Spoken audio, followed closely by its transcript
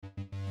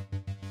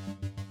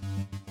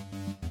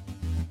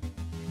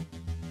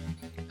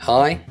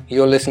Hi,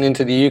 you're listening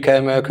to the UK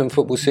American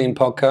Football Scene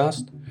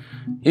podcast.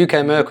 UK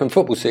American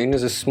Football Scene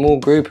is a small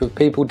group of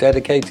people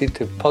dedicated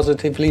to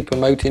positively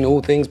promoting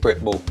all things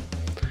Britball.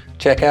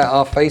 Check out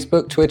our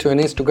Facebook, Twitter and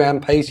Instagram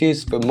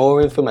pages for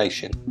more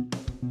information.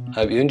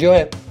 Hope you enjoy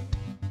it.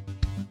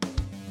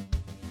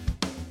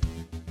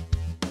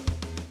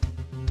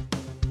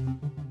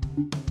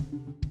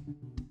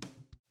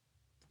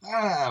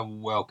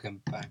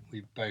 Welcome back.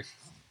 We both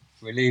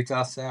relieved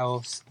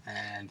ourselves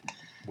and...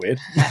 Weird.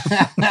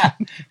 I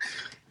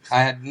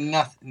had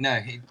nothing... No,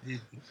 he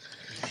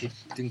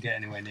didn't get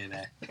anywhere near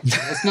there.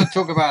 Let's not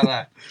talk about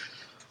that.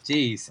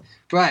 Jeez.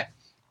 Right,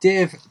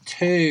 Div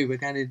 2. We're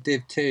going to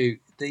Div 2.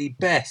 The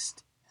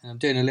best... And I'm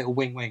doing a little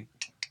wink.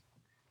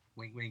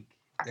 Wink.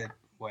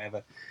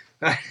 Whatever.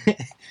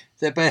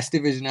 The best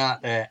division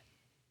out there.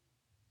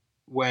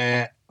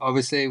 Where,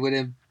 obviously,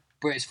 within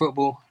British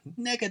football,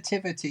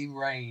 negativity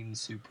reigns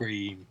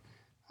supreme.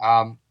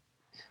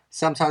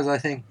 Sometimes I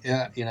think,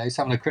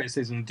 some of the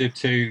criticism of Div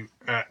 2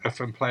 are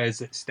from players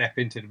that step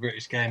into the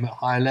British game at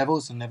higher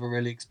levels and never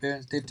really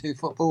experienced Div 2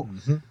 football.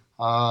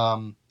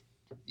 Mm-hmm.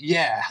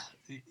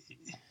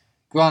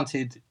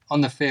 Granted,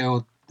 on the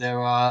field, there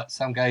are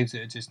some games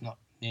that are just not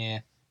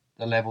near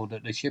the level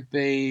that they should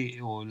be,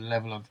 or the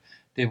level of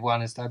Div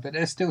 1 and stuff, but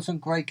there's still some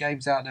great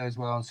games out there as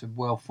well, and some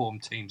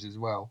well-formed teams as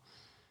well.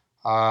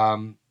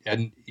 I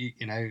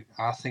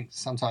think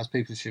sometimes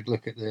people should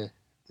look at the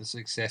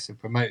success of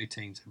promoted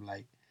teams of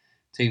late.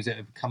 Teams that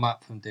have come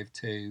up from Div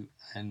 2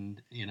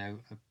 and,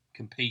 have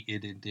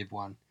competed in Div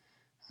 1.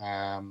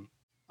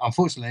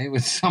 Unfortunately,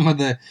 with some of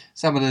the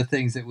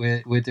things that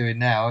we're doing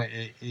now,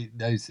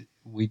 those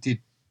we did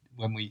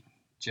when we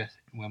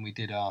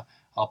did our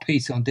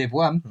piece on Div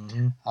 1,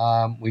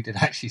 mm-hmm. We did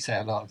actually say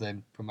a lot of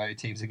them promoted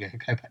teams are going to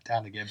go back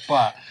down again.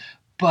 But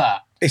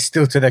it's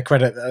still to their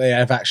credit that they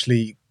have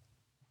actually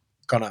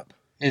gone up.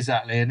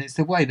 Exactly, and it's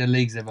the way the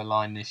leagues have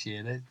aligned this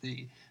year.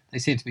 They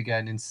seem to be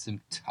going into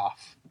some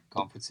tough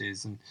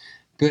conferences,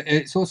 but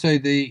it's also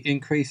the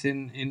increase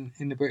in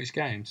the British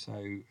game.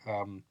 So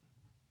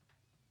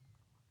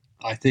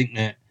I think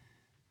that,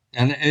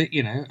 and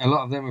a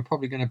lot of them are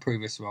probably going to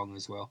prove us wrong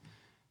as well.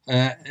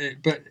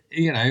 But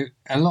a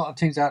lot of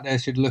teams out there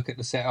should look at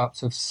the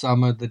setups of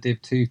some of the Div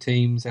 2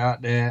 teams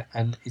out there,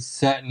 and it's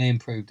certainly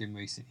improved in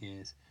recent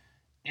years.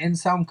 In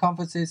some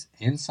conferences,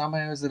 in some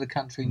areas of the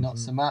country, mm-hmm. not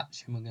so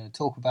much, and we're going to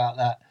talk about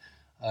that.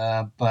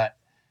 But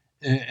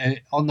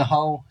on the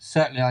whole,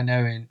 certainly I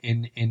know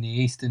in the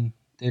Eastern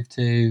Div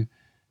 2,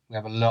 we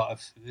have a lot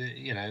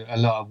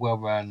of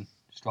well-run,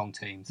 strong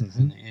teams, mm-hmm.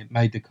 and it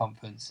made the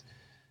conference,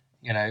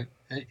 an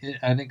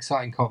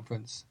exciting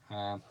conference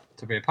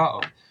to be a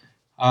part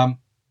of.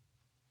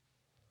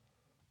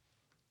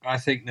 I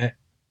think that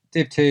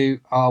Div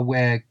 2 are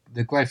where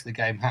the growth of the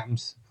game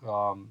happens.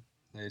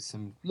 There's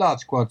some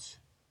large squads,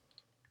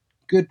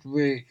 good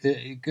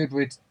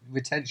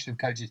retention of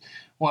coaches.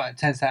 What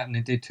tends to happen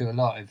in Div 2 a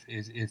lot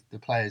is the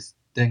players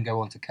then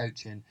go on to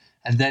coaching,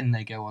 and then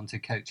they go on to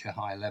coach a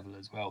higher level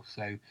as well.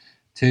 So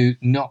to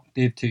knock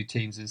Div 2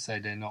 teams and say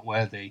they're not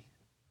worthy,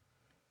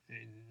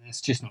 it's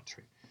just not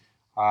true.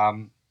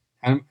 And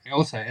it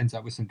also ends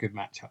up with some good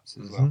matchups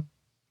as mm-hmm. well.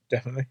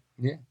 Definitely.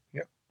 Yeah.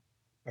 Yep.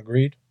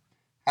 Agreed.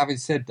 Having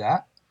said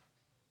that,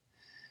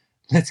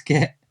 let's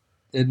get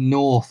the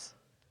North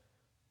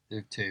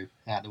Div 2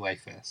 out of the way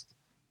first.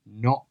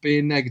 Not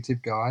being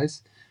negative,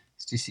 guys.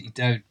 It's just that you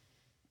don't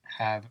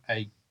have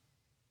a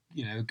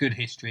good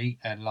history,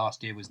 and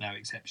last year was no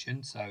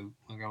exception. So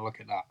we're going to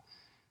look at that.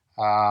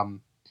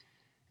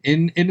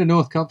 In the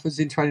North Conference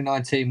in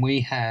 2019,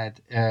 we had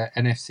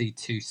NFC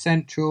 2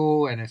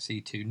 Central,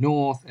 NFC 2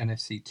 North,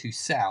 NFC 2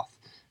 South.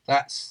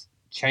 That's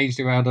changed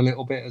around a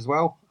little bit as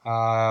well.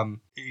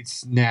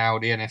 It's now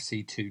the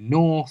NFC 2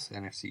 North,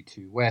 NFC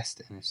 2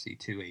 West, NFC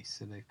 2 East.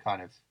 So they've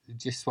kind of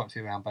just swapped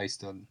it around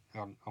based on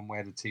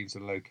where the teams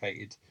are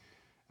located.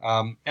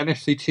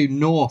 NFC 2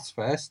 North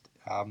first.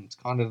 It's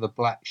kind of the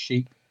black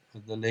sheep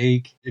of the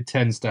league. It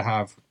tends to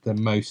have the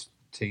most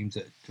teams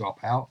that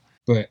drop out.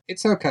 But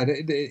it's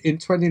okay. In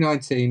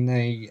 2019,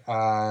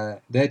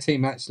 their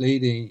team actually,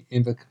 the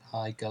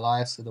Inverclyde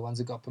Goliaths, are the ones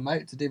that got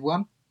promoted to Div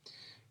 1.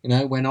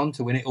 Went on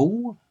to win it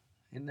all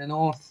in the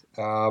North.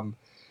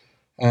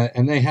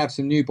 And they have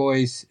some new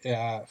boys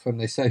from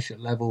the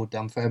associate level,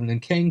 Dunfermline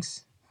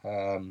Kings,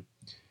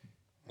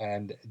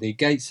 and the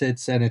Gateshead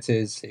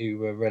Senators, who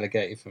were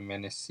relegated from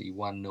NFC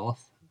 1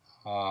 North.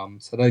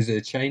 So those are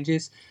the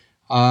changes.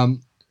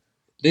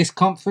 This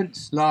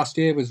conference last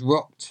year was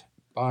rocked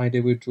by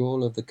the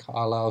withdrawal of the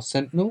Carlisle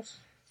Sentinels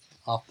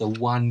after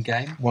one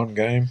game. One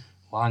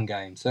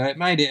game. So it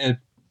made it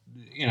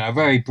a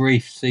very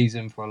brief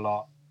season for a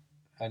lot.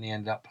 Only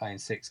ended up playing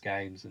 6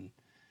 games, and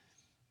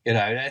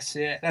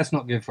that's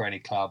not good for any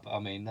club. I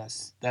mean,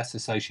 that's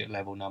associate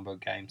level number of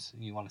games.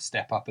 You want to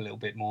step up a little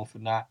bit more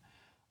from that.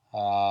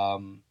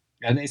 And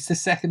it's the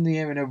second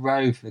year in a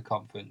row for the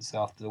conference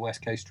after the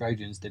West Coast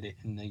Trojans did it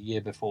in the year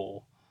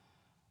before.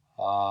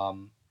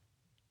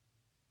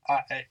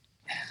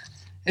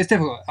 It's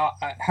difficult.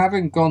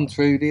 Having gone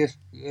through the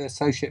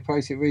associate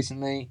process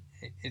recently,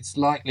 it's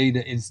likely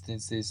that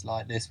instances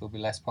like this will be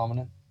less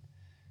prominent.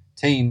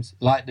 Teams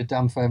like the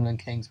Dunfermline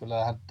Kings will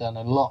have done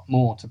a lot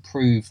more to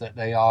prove that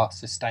they are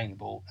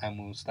sustainable and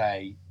will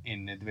stay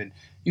in the division.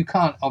 You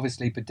can't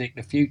obviously predict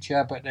the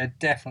future, but they're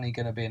definitely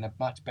going to be in a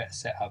much better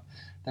setup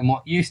than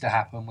what used to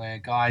happen, where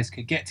guys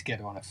could get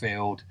together on a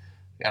field,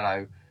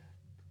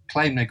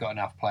 claim they've got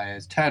enough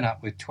players, turn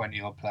up with 20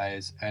 odd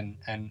players, and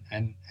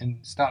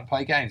start to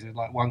play games with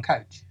like one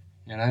coach,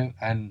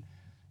 and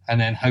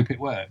then hope it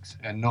works,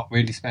 and not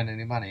really spend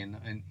any money,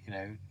 and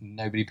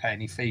nobody pay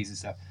any fees and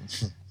stuff.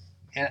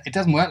 It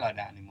doesn't work like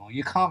that anymore.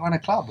 You can't run a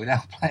club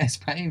without players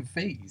paying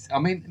fees. I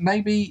mean,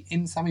 maybe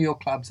in some of your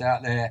clubs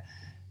out there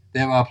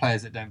are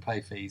players that don't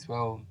pay fees.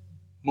 Well,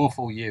 more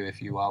fool you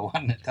if you are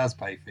one that does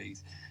pay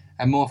fees,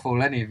 and more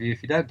fool any of you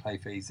if you don't pay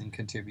fees and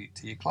contribute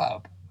to your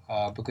club,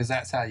 because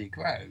that's how you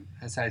grow.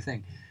 That's how you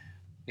think.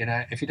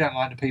 If you don't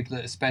like the people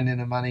that are spending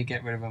the money,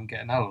 get rid of them,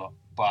 get another lot.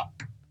 But,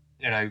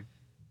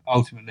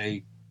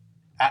 ultimately,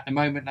 at the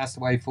moment, that's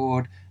the way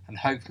forward, and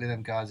hopefully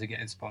them guys are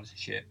getting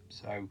sponsorship.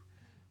 So,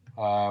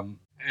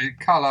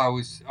 Carlisle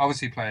was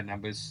obviously playing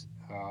numbers.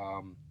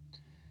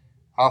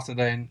 After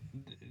then,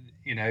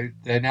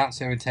 they announced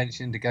their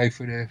intention to go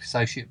through the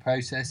associate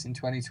process in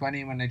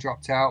 2020 when they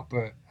dropped out,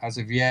 but as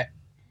of yet,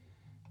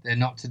 they're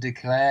not to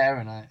declare,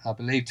 and I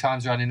believe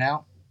time's running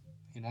out.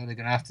 They're going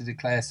to have to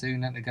declare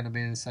soon that they're going to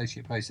be in the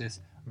associate process.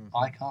 Mm-hmm.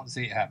 I can't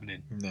see it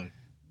happening. No.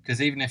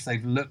 Because even if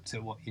they've looked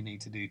at what you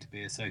need to do to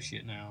be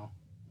associate now,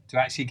 to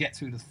actually get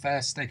through the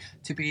first stage,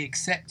 to be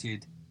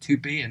accepted to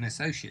be an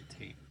associate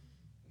team,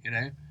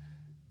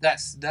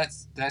 that's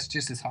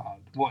just as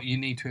hard. What you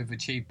need to have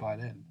achieved by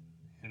then,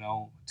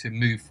 to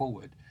move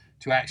forward.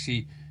 To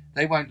actually,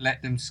 they won't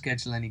let them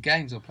schedule any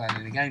games or plan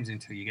any games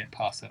until you get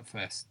past that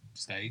first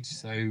stage.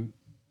 So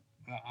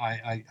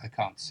I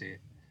can't see it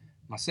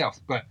myself.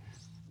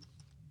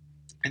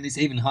 And it's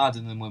even harder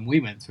than when we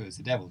went through as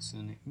the Devils,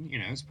 and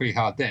it's pretty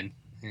hard then.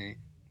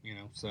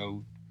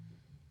 So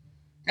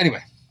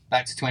anyway,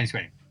 back to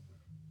 2020.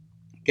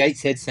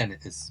 Gateshead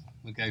Senators.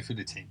 We'll go through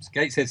the teams.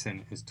 Gateshead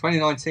Senators,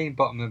 2019,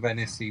 bottom of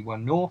NSC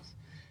 1 North.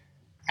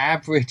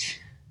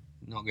 Average,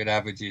 not good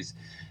averages.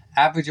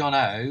 Average on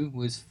O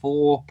was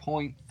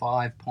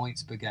 4.5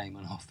 points per game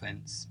on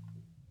offence.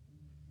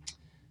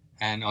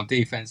 And on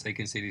defence, they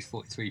conceded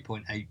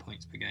 43.8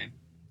 points per game.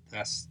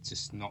 That's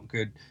just not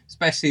good,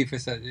 especially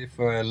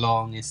for a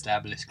long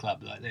established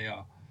club like they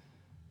are.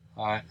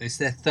 It's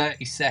their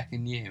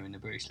 32nd year in the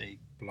British League.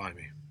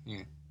 Blimey.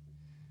 Yeah.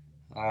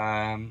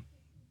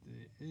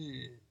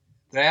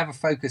 They have a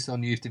focus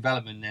on youth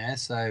development there,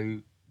 so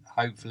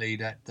hopefully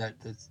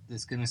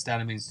that's going to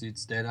stand them in good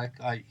stead.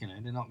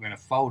 They're not going to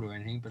fold or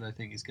anything, but I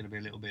think it's going to be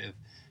a little bit of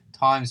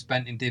time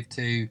spent in Div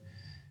 2,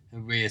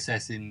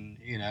 reassessing,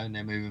 and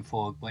they're moving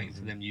forward, waiting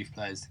for them youth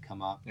players to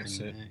come up. That's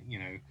and,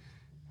 it.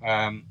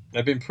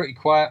 They've been pretty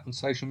quiet on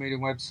social media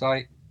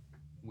website,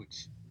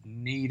 which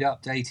need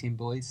updating,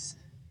 boys.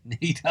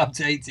 Need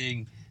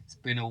updating. It's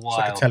been a while.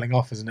 It's like a telling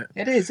off, isn't it?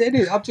 It is. I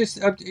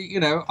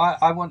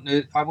want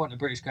the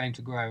British game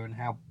to grow, and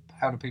how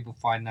do people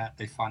find that?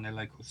 They find their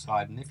local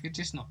side, and if you're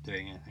just not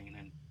doing anything,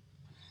 then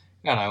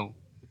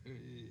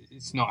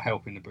it's not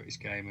helping the British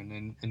game,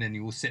 and then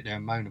you will sit there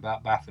and moan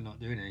about BAFA not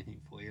doing anything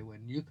for you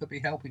when you could be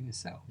helping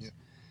yourselves. Yeah.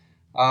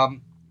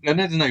 And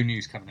there's no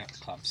news coming out of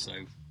the club, so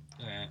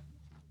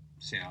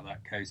see how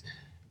that goes.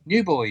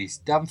 New boys,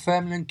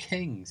 Dunfermline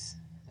Kings.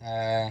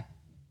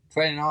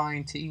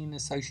 2019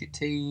 associate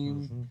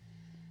team. Mm-hmm.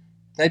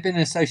 They've been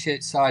an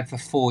associate side for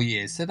 4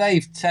 years, so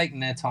they've taken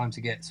their time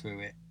to get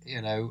through it,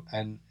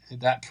 and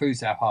that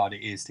proves how hard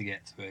it is to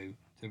get through,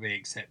 to be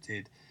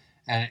accepted.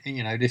 And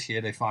this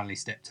year they finally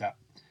stepped up.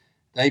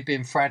 They've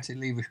been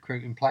frantically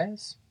recruiting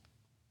players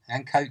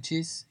and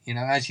coaches,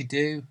 as you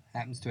do,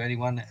 happens to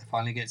anyone that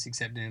finally gets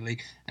accepted in the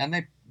league.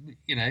 And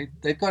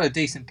they've got a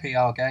decent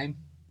PR game,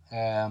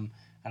 and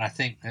I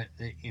think that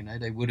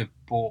they would have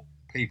brought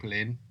people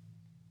in.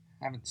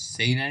 Haven't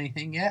seen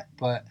anything yet,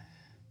 but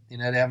they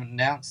haven't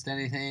announced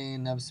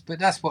anything. But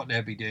that's what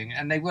they'll be doing,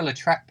 and they will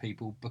attract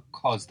people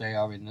because they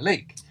are in the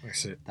league.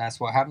 That's it. That's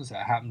what happens.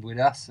 That happened with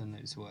us, and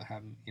it's what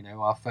happened.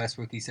 Our first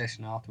rookie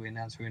session after we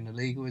announced we were in the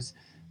league was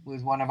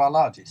one of our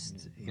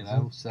largest.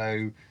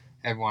 So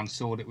everyone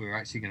saw that we were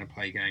actually going to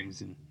play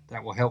games, and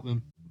that will help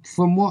them.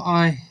 From what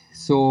I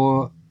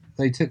saw,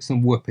 they took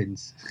some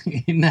whoopings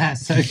in that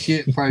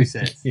associate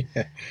process.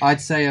 Yeah. I'd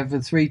say of the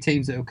 3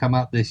 teams that have come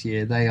up this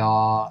year, they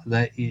I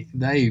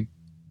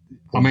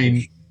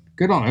mean,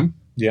 good on them.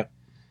 Yeah.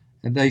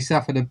 And they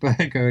suffered a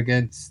burger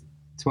against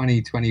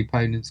 2020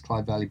 opponents,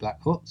 Clyde Valley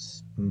Black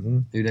Huts,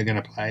 who they're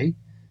going to play,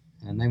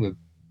 and they were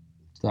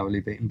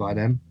thoroughly beaten by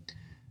them.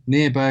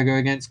 Near burger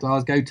against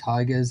Glasgow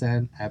Tigers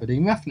and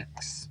Aberdeen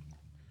Roughnecks.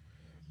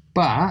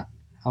 But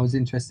I was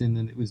interested in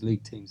that it was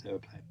league teams they were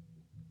playing.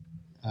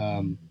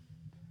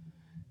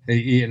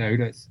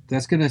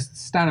 That's going to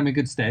stand them in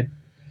good stead.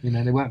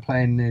 They weren't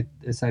playing the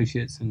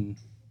associates and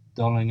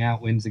doling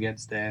out wins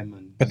against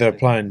them. But they're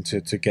playing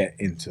to get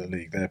into the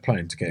league. They're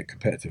playing to get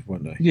competitive,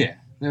 weren't they? Yeah,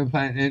 they were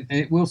playing.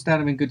 It will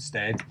stand them in good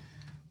stead.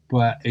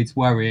 but it's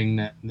worrying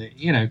that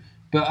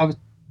But I was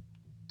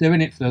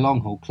doing it for the long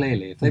haul.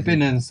 Clearly, if they've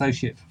been an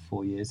associate for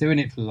 4 years, they're in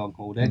it for the long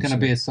haul. They're going to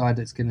be a side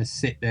that's going to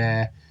sit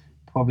there,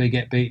 probably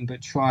get beaten,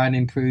 but try and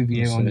improve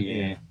year on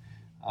year.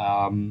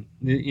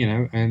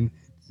 Yeah. And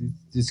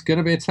it's going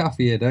to be a tough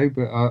year though.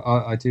 But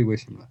I do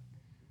wish them luck.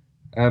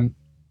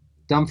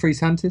 Dumfries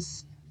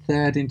Hunters,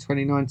 third in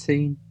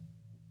 2019.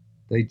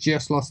 They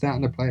just lost out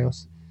in the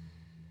playoffs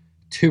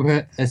to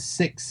a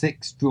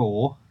 6-6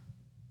 draw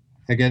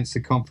against the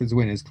conference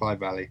winners, Clyde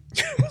Valley,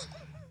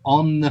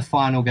 on the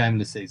final game of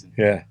the season.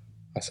 Yeah,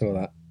 I saw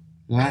that.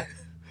 Right?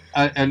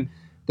 And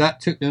that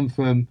took them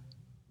from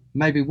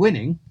maybe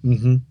winning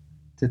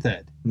to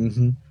third.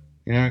 Mm-hmm.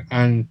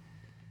 And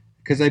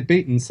because they'd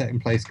beaten second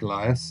place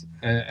Goliath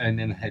and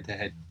then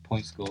head-to-head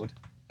points scored.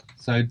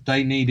 So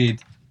they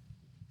needed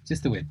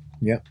just a win.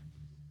 Yeah.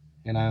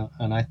 And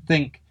I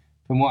think,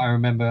 from what I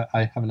remember,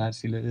 I haven't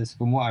actually looked at this,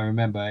 from what I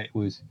remember, it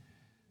was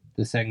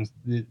the second,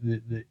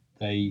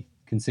 they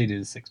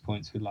conceded 6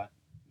 points with like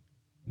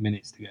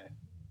minutes to go.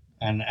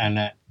 And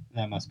that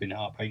must have been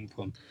heartbreaking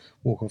for them.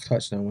 Walk-off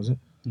touchdown, was it?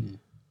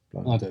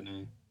 Yeah. I don't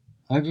know.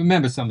 I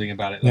remember something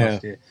about it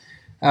last year.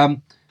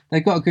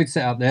 They've got a good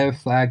setup there,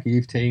 flag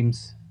youth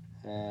teams.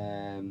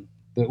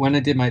 But when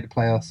they did make the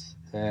playoffs,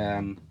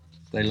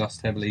 they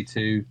lost heavily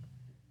to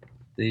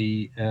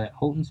the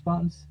Halton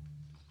Spartans,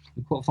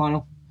 the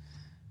quarterfinal,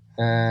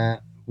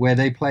 where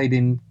they played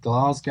in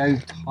Glasgow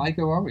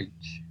Tiger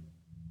Orange.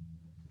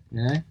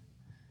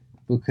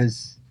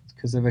 Because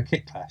of a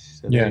kit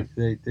clash. So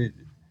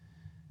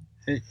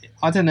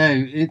I don't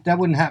know. That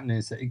wouldn't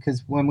happen,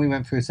 because when we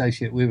went for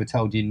associate, we were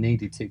told you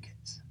needed 2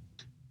 kits.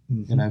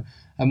 Mm-hmm.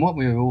 And what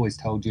we were always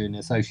told during the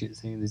associate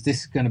team is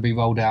this is going to be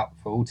rolled out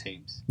for all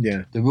teams.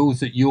 Yeah. The rules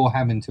that you're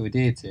having to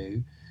adhere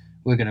to,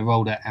 we're going to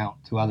roll that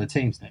out to other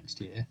teams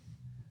next year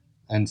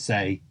and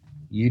say,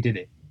 you did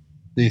it.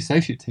 The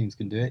associate teams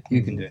can do it,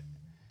 you can do it.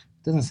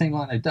 Doesn't seem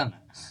like they've done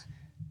that.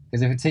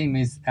 Because if a team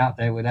is out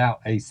there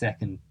without a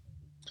second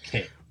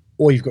kit,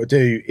 all you've got to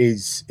do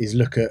is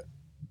look at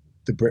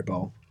the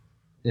Britball.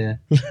 Yeah.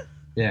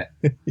 Yeah.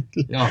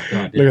 Oh,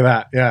 God. Look at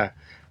that. Yeah.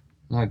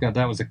 Oh, God,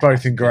 that was a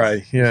both in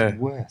grey. Yeah.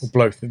 Worse.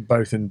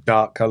 Both in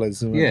dark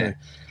colours. Yeah.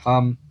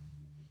 So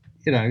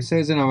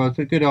it's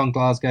another good on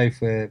Glasgow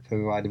for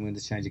providing with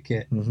the change of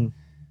kit. Mm-hmm.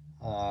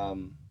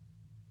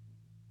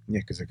 Yeah,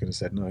 because they could have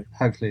said no.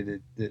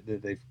 Hopefully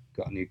they've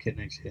got a new kit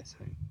next year.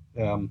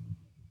 So,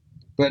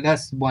 but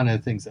that's one of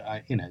the things that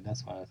I do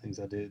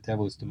at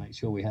Devils, to make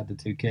sure we had the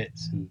 2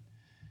 kits and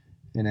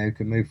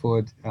can move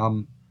forward.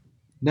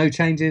 No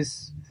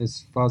changes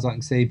as far as I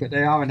can see, but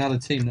they are another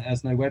team that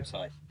has no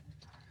website.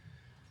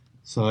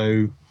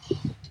 So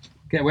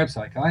get a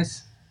website,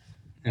 guys,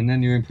 and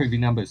then you improve your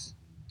numbers.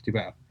 Do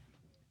better.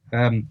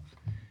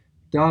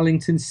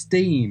 Darlington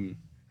Steam,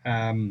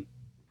 4th,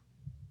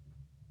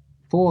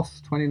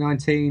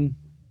 2019.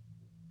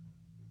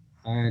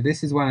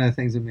 This is one of the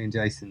things that me and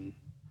Jason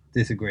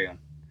disagree on.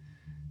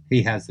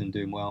 He has them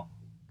doing well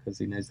because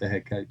he knows the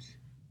head coach.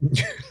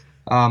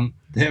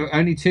 There were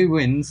only 2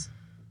 wins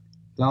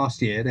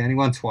last year. They only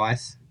won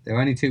twice. Their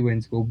only 2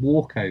 wins were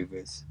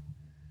walkovers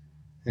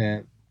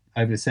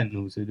over the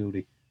Sentinels who'd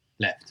already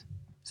left.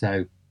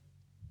 So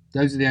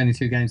those are the only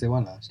 2 games they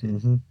won last year.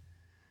 Mm-hmm.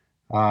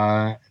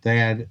 They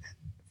had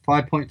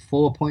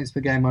 5.4 points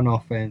per game on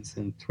offense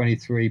and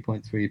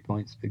 23.3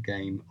 points per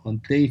game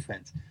on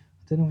defense. I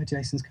don't know where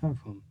Jason's coming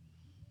from.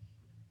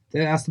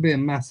 There has to be a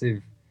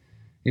massive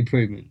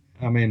improvement.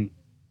 I mean,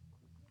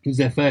 it was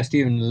their first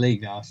year in the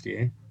league last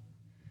year.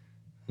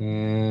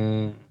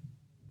 Their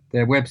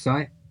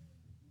website,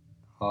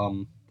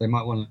 they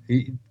might want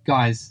to,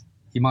 guys,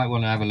 you might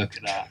want to have a look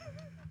at that.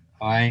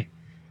 All right,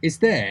 it's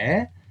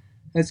there.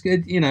 That's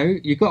good.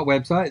 You've got a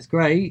website. It's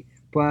great,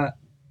 but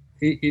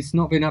it's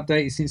not been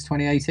updated since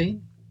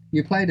 2018.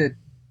 You played a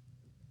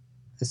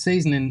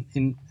season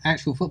in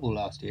actual football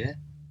last year.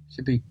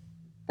 Should be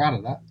proud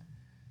of that.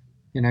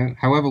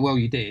 However well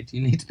you did,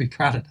 you need to be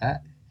proud of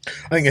that.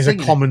 I think there's a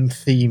common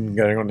theme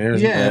going on here,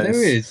 isn't there? Yeah,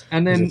 there is.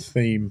 And then there's a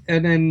theme.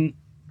 And then,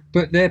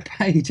 but their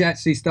page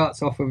actually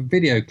starts off with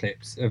video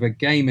clips of a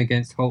game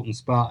against Halton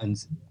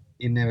Spartans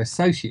in their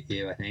associate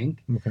year, I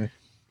think. Okay.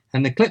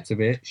 And the clips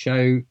of it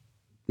show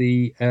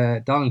the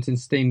Darlington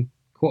Steam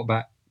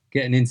quarterback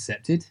getting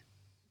intercepted.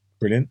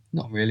 Brilliant.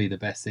 Not really the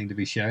best thing to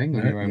be showing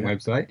on your own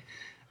website.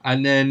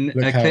 And then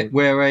a clip how...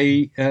 where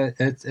a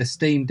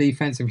Steam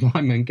defensive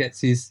lineman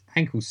gets his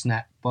ankle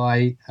snapped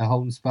by a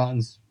Halton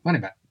Spartans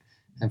running back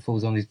and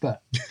falls on his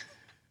butt.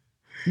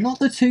 Not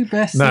the 2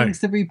 best things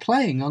to be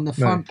playing on the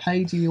front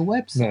page of your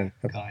website,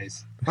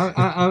 guys.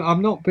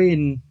 I'm not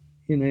being,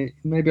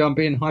 maybe I'm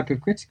being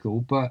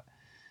hypercritical, but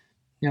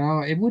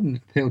it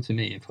wouldn't appeal to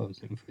me if I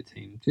was looking for a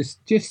team.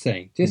 Just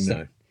saying.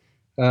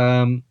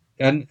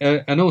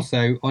 And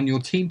also on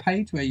your team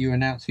page where you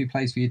announce who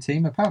plays for your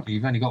team, apparently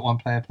you've only got 1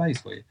 player plays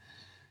for you.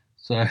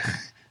 So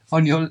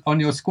on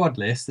your squad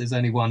list, there's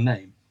only 1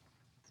 name.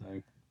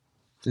 So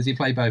does he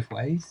play both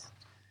ways?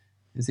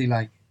 Is he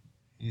like,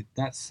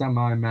 that's some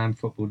Iron Man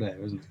football there,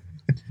 isn't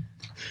it?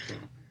 So,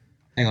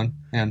 hang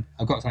on.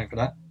 I've got something for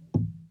that.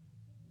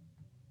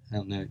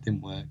 Oh no, it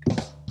didn't work.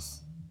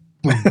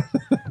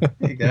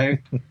 There you go.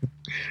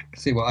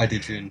 See what I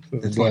did during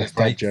the toilet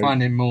break.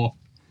 Finding more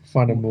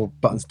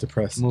buttons to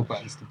press. More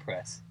buttons to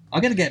press.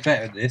 I'm going to get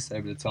better at this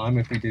over the time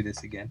if we do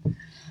this again.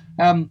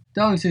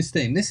 Darlington's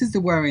team. This is the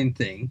worrying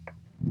thing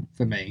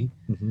for me.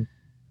 Mm-hmm.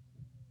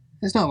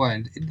 It's not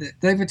worrying.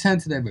 They've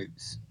returned to their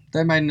roots.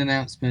 They made an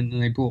announcement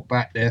and they brought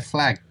back their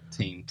flag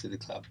team to the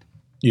club.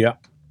 Yeah.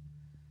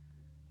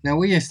 Now,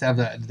 we used to have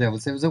that at the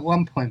Devils. There was at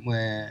one point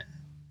where,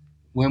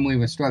 when we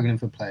were struggling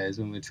for players,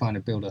 when we were trying to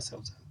build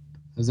ourselves up,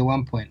 there was at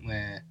one point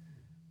where,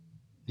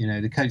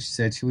 the coach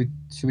said, should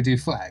we do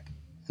flag?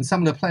 And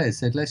some of the players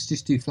said, let's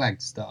just do flag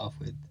to start off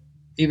with.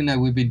 Even though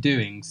we've been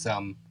doing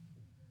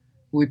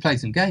we played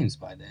some games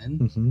by then,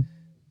 mm-hmm.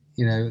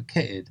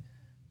 Kitted.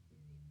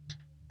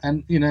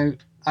 And,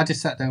 I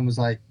just sat there and was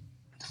like,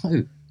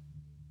 no,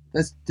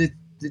 that's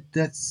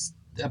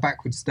a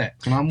backward step.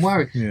 And I'm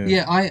worried.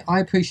 Yeah, I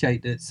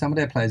appreciate that some of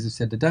their players have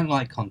said they don't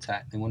like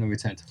contact, they want to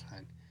return to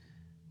flag.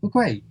 Well,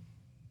 great.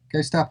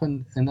 Go start up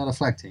another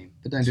flag team,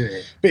 but don't do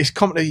it. But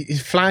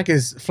flag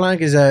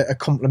is a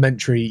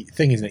complementary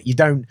thing, isn't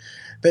it?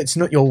 That's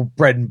not your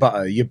bread and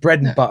butter. Your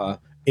bread and butter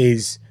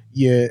is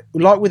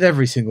like with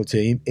every single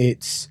team,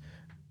 it's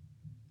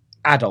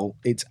adult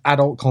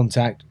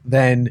contact.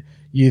 Then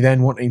you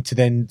wanting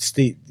to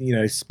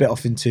split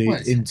off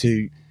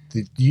into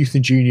the youth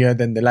and junior,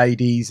 then the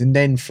ladies, and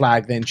then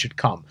flag then should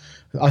come.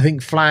 I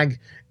think flag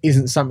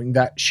isn't something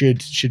that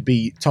should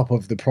be top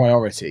of the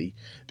priority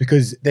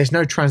because there's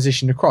no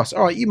transition across.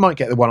 All right, you might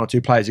get the one or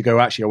two players who go,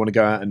 actually, I want to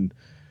go out and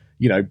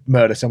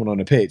murder someone on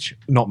a pitch.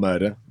 Not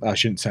murder, I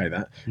shouldn't say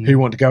that. Who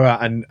want to go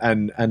out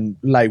and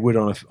lay wood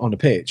on a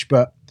pitch,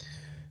 but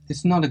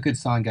it's not a good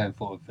sign going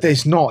forward.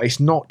 It's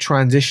not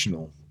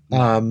transitional.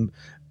 And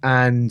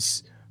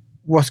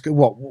what's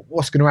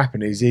going to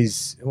happen is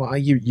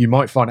you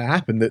might find it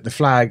happen that the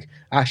flag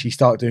actually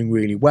start doing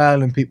really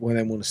well and people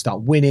then want to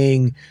start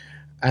winning,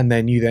 and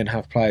then you then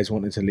have players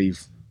wanting to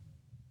leave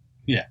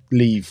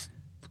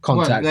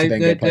contact to then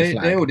go play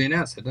flag. They already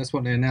announced it. That's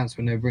what they announced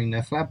when they were bringing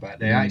their flag back.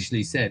 They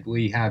actually said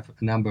we have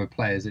a number of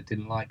players that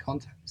didn't like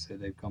contact, so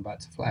they've gone back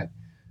to flag.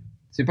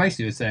 So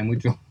basically, we're saying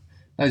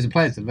those are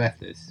players that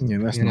left us. Yeah,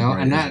 that's not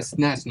great, and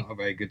that's not a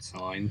very good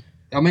sign.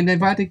 I mean,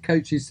 they've added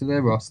coaches to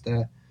their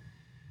roster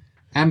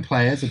and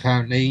players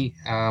apparently.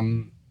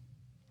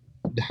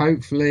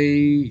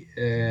 Hopefully,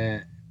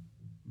 they're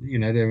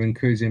in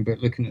cruising. But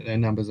looking at their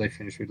numbers they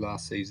finished with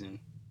last season,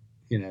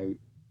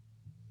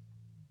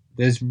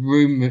 there's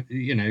room.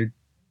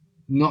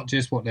 Not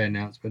just what they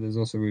announced, but there's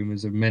also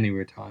rumours of many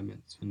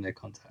retirements from their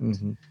contact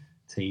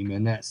team,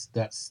 and that's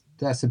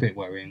a bit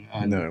worrying.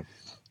 And no,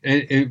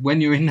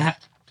 when you're in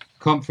that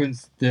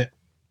conference that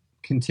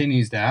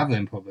continues to have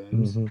them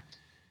problems,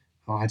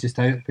 I just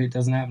hope it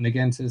doesn't happen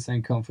again to the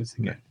same conference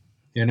again.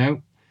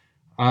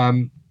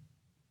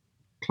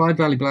 Clyde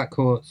Valley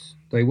Blackcourts,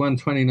 they won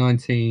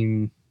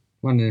 2019,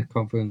 won the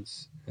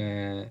conference.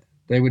 They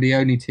were the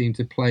only team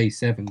to play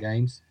 7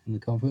 games in the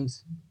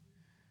conference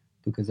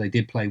because they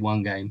did play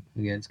 1 game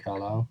against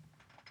Carlisle.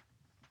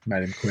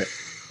 Made him quit.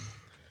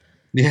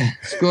 Yeah,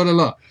 scored a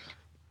lot.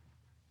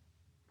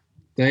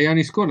 They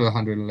only scored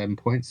 111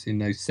 points in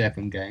those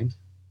 7 games.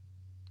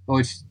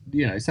 Which,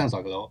 it sounds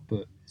like a lot,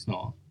 but it's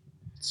not.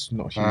 It's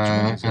not a huge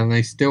amount. And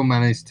they still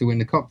managed to win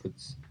the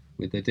conference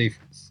with their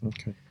defence.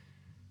 Okay.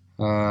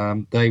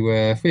 They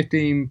were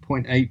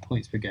 15.8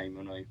 points per game,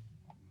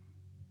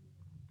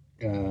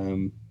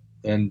 and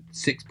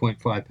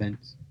 6.5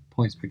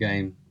 points per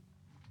game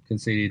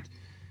conceded.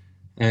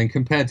 And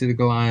compared to the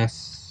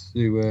Goliaths,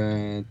 who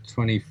were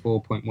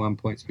 24.1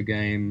 points per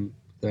game,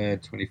 they're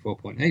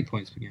 24.8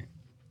 points per game.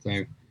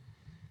 So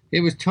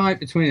it was tight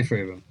between the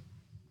 3 of them.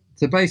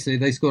 So basically,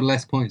 they scored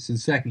less points than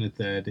second and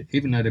third,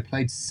 even though they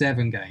played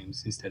 7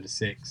 games instead of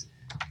 6,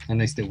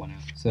 and they still won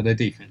out. So their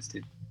defense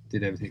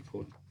did everything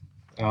for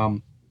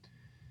them.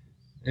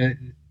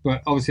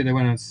 But obviously, they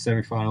went out to the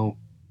semi-final,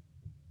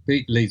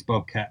 beat Leeds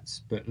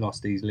Bobcats, but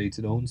lost easily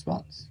to the Horton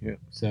Spartans. Yeah.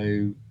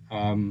 So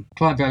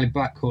Clyde Valley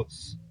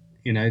Blackcourts,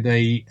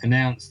 they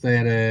announced they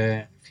had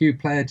a few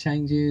player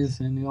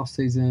changes in the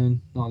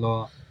off-season, not a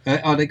lot.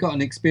 They got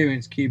an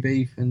experienced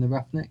QB from the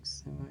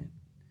Roughnecks,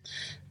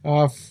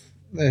 right?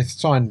 They've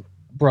signed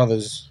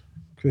brothers,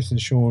 Chris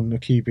and Sean, a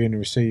QB and a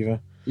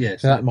receiver. Yeah,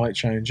 so that might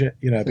change it.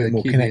 A bit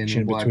more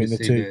connection between the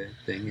two.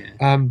 Thing, yeah.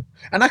 And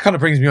that kind of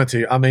brings me on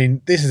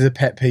to, this is a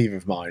pet peeve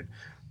of mine,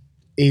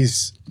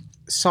 is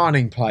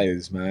signing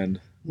players,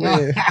 man.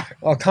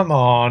 Oh, come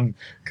on.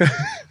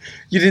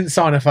 You didn't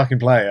sign a fucking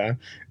player.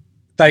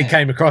 They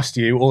came across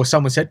to you, or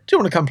someone said, do you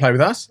want to come play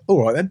with us?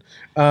 All right, then.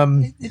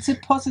 It's a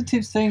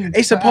positive thing.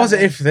 It's a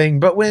positive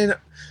thing, but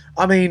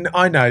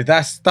I know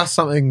that's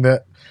something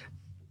that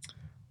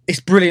it's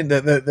brilliant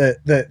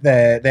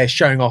that they're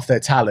showing off their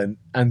talent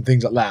and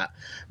things like that.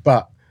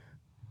 But,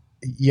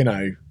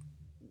 the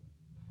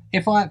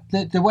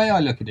way I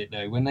look at it,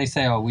 though, when they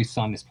say, oh, we've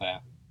signed this player,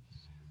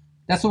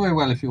 that's all very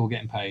well if you're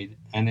getting paid,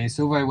 and it's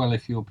all very well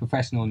if you're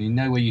professional and you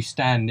know where you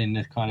stand in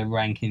the kind of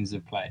rankings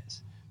of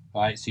players,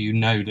 right? So you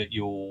know that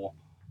you're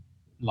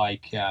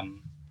like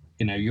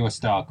you're a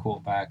star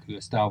quarterback, you're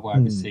a star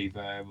wide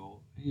receiver, or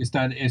you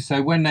start.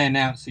 So when they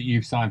announce that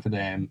you've signed for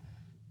them,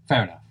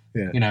 fair enough.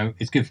 Yeah.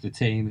 It's good for the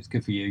team. It's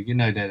good for you.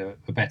 They're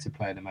a better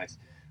player than most.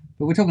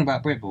 But we're talking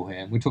about Britball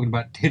here. We're talking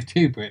about Div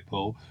 2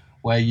 Britball,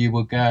 where you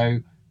will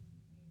go,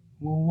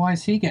 well, why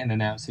is he getting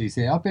announced? He's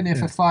here. I've been here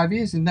for 5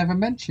 years and never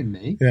mentioned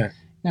me. Yeah.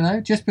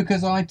 Just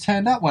because I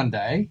turned up one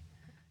day,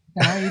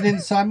 he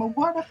didn't sign. Well,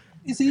 why the f-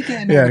 is he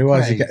getting all the why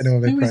praise? is he getting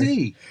all the Who praise? is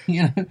he?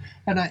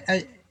 And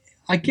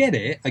I get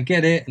it,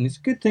 and it's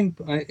a good thing.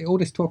 All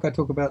this talk I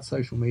talk about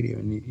social media,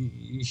 and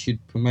you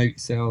should promote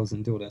yourselves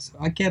and do all that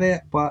stuff. I get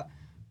it, but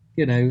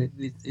it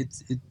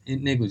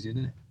niggles you,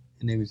 doesn't it?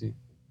 It niggles you.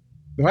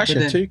 They've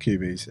actually had 2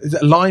 QBs. Is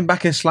it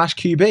linebacker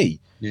 / QB?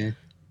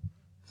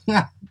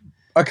 Yeah.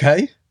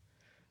 Okay.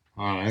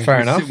 Fair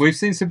enough. We've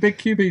seen some big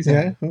QBs.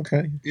 Yeah.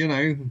 Okay.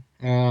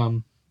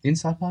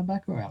 Inside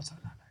linebacker or outside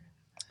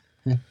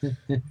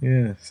linebacker.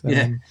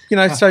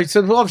 Yeah. So,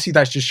 so obviously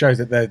that just shows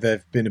that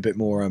they've been a bit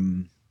more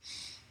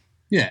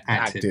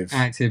active.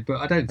 But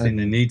I don't think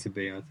they need to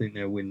be. I think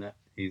they'll win that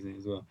easily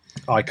as well.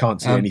 I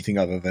can't see anything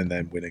other than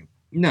them winning.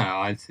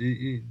 No,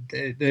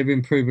 they've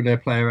improved with their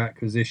player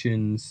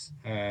acquisitions,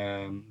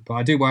 but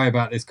I do worry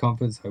about this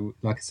conference.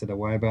 Like I said, I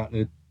worry about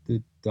the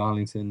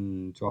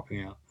Darlington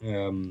dropping out.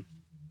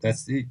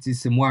 There's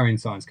some worrying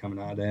signs coming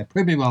out of there.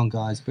 Prove me wrong,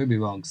 guys. Prove me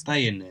wrong.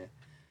 Stay in there.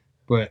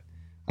 But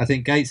I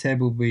think Gateshead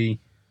will be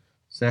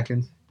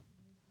second.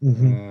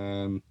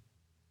 Mm-hmm.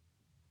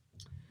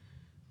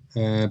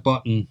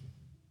 Bottom,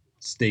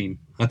 Steam.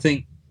 I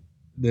think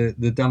the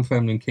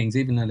Dunfermline Kings,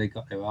 even though they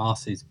got their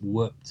arses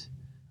whooped,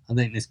 I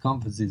think this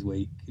conference is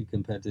weak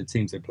compared to the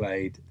teams they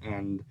played,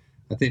 and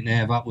I think they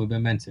have upward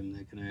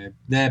momentum.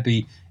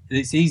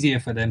 It's easier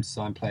for them to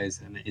sign players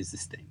than it is the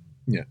Steam.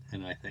 Yeah,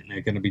 and I think they're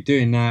going to be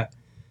doing that,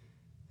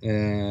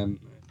 and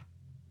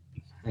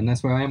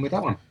that's where I am with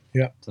that one.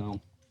 Yeah.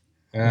 So,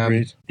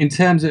 agreed. In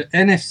terms of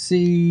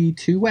NFC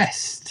 2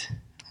 West,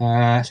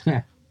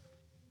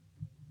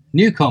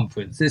 new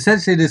conference.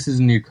 Essentially, this is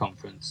a new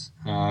conference.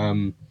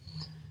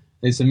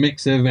 It's a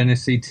mix of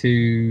NFC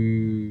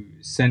 2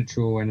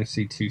 Central,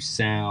 NFC 2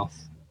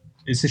 South.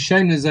 It's a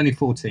shame there's only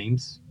 4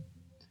 teams.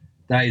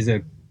 That is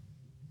a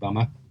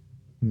bummer.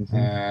 Mm-hmm.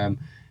 And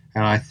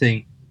I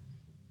think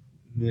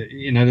that,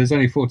 there's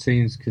only 4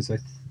 teams because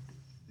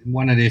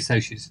one of the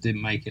associates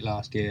didn't make it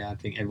last year. I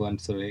think everyone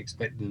sort of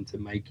expected them to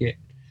make it.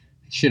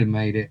 They should have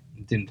made it.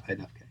 Didn't play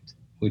enough games.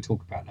 We'll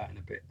talk about that in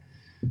a bit.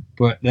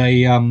 But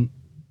they,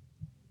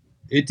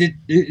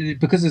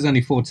 because there's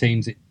only 4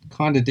 teams, it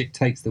kind of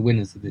dictates the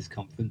winners of this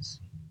conference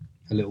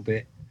a little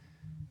bit.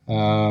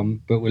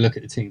 But we'll look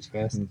at the teams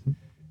first. Mm-hmm.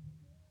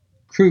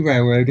 Crew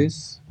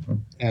Railroaders.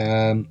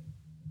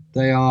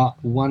 They are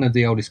one of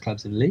the oldest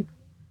clubs in the league.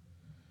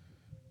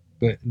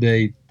 But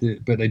they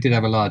did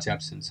have a large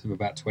absence of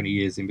about 20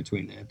 years in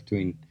between there,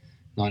 between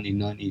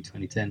 1990 and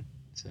 2010.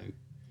 So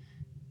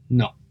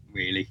not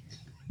really.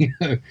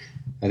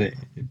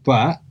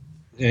 But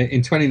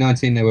in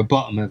 2019 they were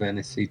bottom of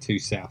NFC 2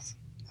 South.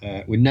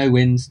 With no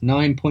wins,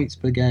 9 points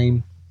per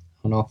game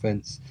on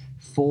offense,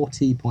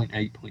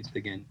 40.8 points per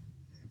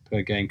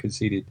game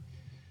conceded.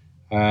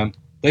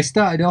 They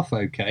started off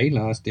okay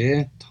last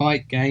year,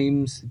 tight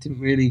games, didn't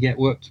really get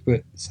whooped,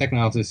 but the second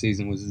half of the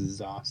season was a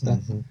disaster.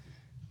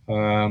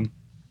 Mm-hmm.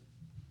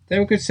 They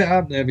were a good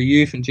setup. They have a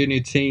youth and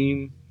junior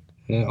team.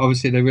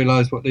 Obviously, they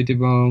realised what they did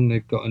wrong.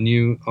 They've got a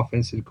new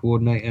offensive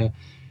coordinator,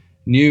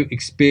 new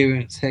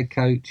experienced head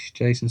coach,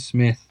 Jason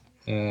Smith.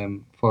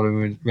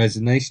 Following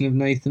resignation of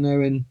Nathan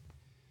Owen,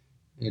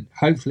 and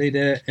hopefully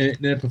their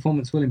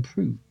performance will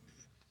improve.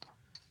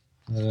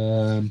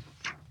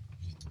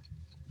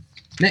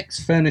 Next,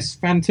 Furnace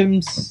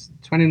Phantoms,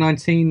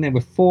 2019 they were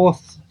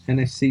 4th,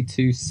 NFC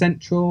 2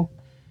 Central.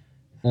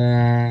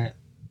 They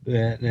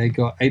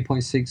got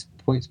 8.6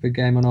 points per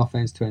game on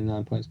offense,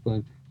 29 points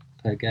per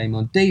game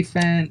on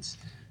defense,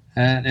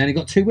 and they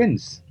got 2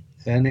 wins.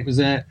 And it was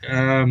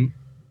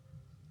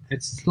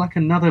it's like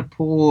another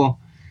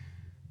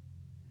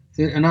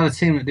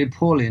team that did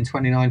poorly in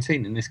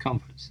 2019 in this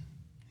conference.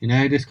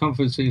 This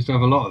conference seems to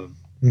have a lot of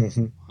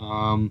them.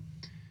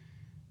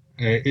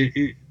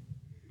 Mm-hmm.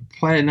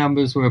 Player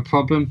numbers were a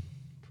problem,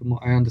 from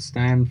what I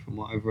understand, from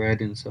what I've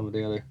read in some of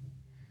the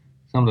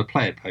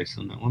player posts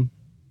on that one.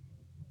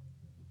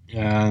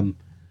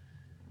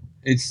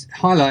 It's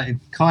highlighted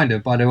kind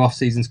of by their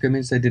off-season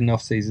scrimmage. They did an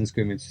off-season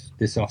scrimmage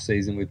this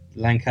off-season with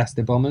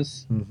Lancaster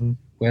Bombers, mm-hmm.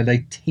 where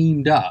they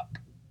teamed up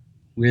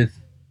with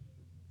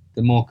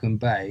the Morecambe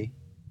Bay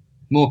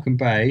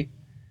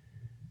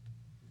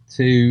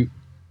to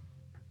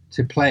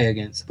play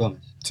against the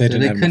Bombers. So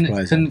they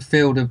couldn't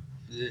field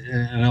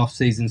an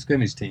off-season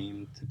scrimmage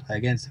team to play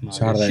against them.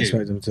 So how do they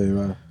expect them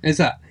to?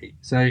 Exactly.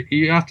 So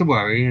you have to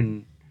worry.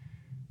 And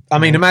I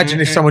mean, imagine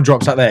if someone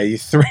drops out there, you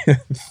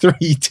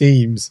three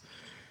teams.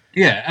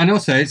 Yeah, and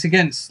also it's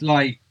against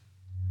like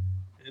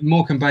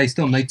Morecambe Bay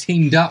Storm. They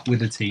teamed up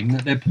with a team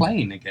that they're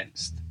playing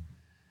against.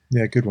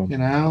 Yeah, good one.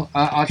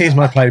 Here's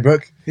my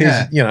playbook.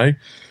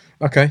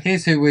 Okay.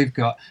 Here's who we've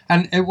got.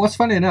 And what's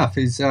funny enough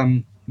is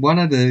one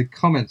of the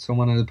comments on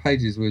one of the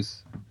pages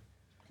was,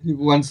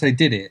 once they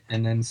did it,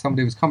 and then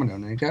somebody was commenting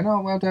on it, going,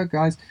 "Oh, well done,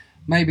 guys.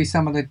 Maybe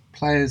some of the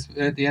players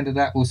at the end of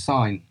that will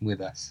sign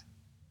with us."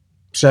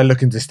 So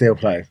looking to steal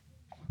play.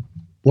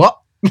 What?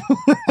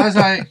 I was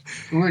like,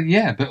 "Well,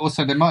 yeah, but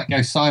also they might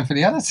go sign for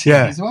the other team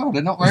as well.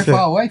 They're not very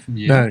far away from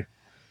you." No.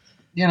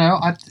 You know,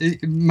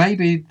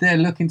 maybe they're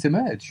looking to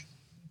merge.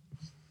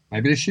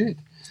 Maybe they should.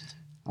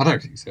 I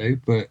don't think so,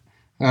 but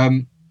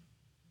I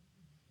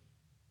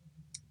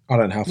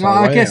don't know how no,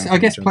 far away. I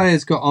guess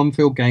players got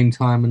on-field game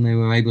time and they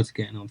were able to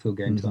get an on-field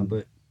game time,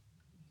 but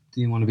do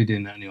you want to be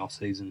doing that in the off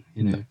season?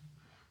 You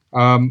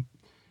know,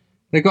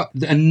 they got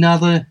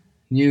another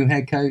new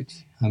head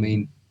coach. I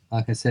mean,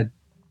 like I said,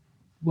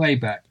 way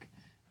back,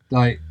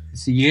 like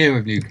it's a year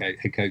of new head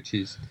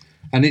coaches,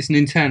 and it's an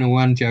internal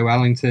one. Joe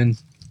Allington,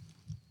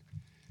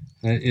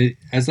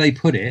 as they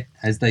put it,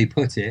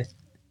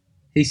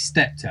 he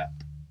stepped up.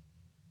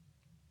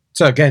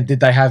 So again, did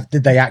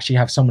they actually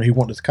have someone who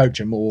wanted to coach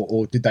them,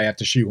 or did they have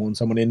to shoehorn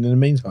someone in the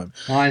meantime?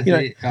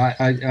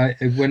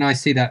 When I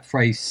see that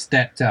phrase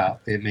 "stepped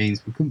up," it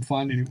means we couldn't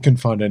find anyone. Couldn't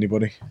find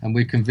anybody, and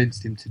we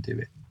convinced him to do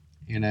it.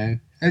 You know,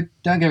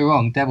 don't get me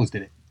wrong, Devils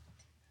did it.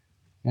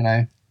 You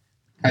know,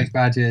 Coach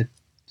Badger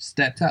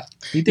stepped up.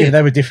 He did. Yeah,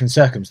 there were different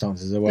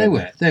circumstances. They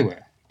were.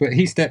 But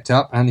he stepped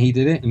up and he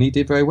did it, and he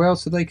did very well.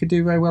 So they could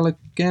do very well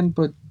again.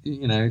 But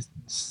you know,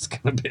 it's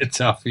going to be a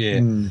tough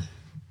year.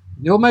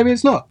 Or maybe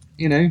it's not.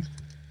 You know,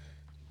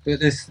 but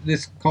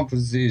this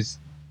conference is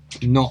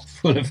not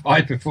full of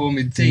high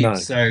performing teams. No.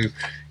 So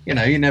you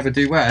know, you never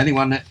do well.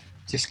 Anyone that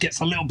just gets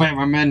a little bit of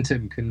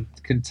momentum can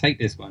take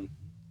this one.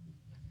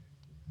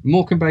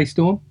 Morecambe Bay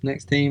Storm,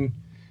 next team.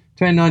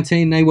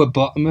 2019, they were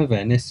bottom of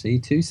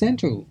NFC 2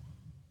 Central.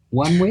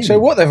 1 win. So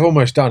what they've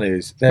almost done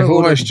is they've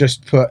almost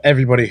just put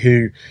everybody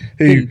who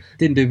didn't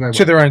do very well,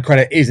 to their own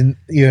credit,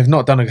 have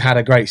not had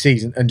a great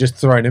season, and just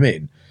thrown them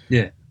in.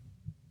 Yeah,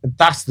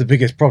 that's the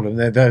biggest problem.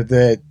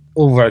 They're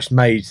almost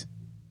made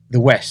the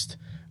West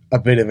a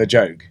bit of a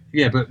joke.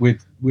 Yeah, but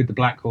with the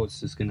Black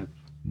Horse just going to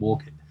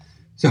walk it.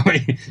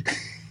 Sorry,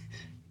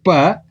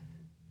 but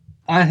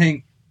I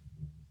think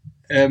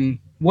 1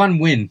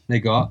 win they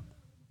got,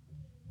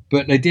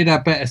 but they did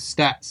have better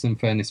stats than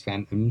Furnace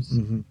Phantoms.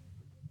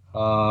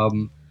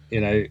 You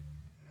know,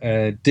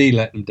 D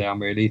let them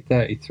down really,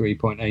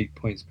 33.8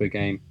 points per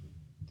game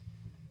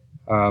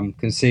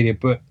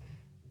conceded. But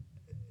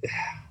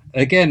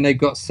again, they've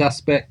got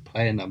suspect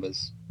player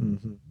numbers.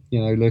 You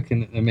know,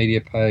 looking at the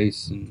media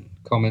posts and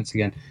comments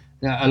again,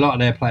 a lot of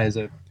their players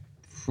are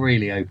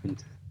freely open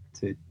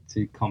to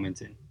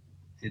commenting,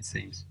 it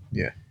seems.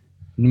 Yeah.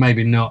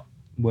 Maybe not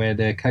where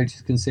their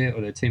coaches can see it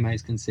or their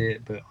teammates can see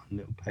it, but on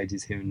little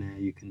pages here and there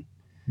you can.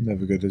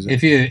 Never good, is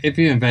it? If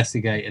you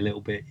investigate a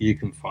little bit, you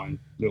can find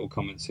little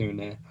comments here and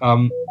there.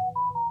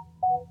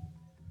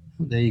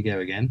 There you go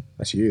again.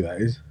 That's you,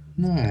 that is.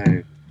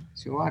 No,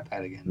 it's your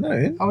iPad again. No,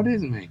 it isn't. Oh, it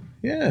isn't me.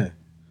 Yeah.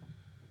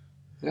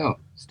 Oh,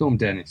 Storm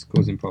Dennis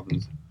causing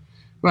problems.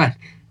 Right.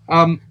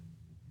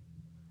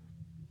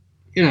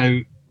 You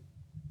know,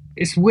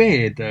 it's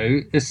weird though.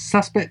 There's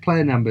suspect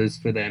player numbers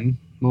for them,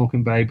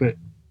 Morecambe Bay, but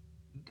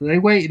they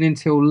waited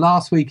until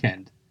last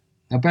weekend.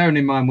 Now, bearing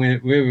in mind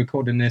we're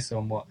recording this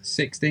on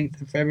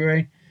 16th of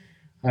February.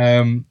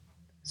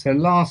 So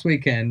last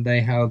weekend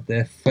they held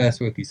their first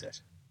rookie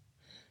session.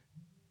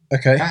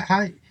 Okay.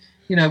 How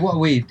you know what are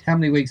we? How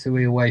many weeks are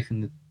we away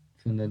from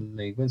the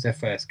league? When's their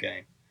first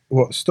game?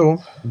 What, Storm?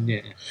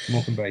 Yeah,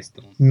 Morecambe Bay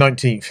Storm.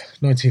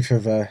 19th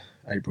of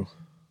April.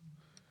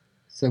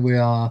 So we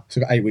are. So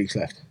we've got 8 weeks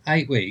left.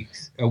 8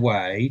 weeks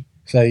away.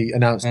 So they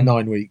announced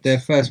 9 weeks. Their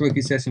first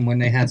rookie session when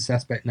they had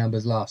suspect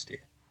numbers last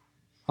year.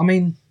 I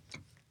mean,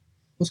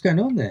 what's going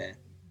on there?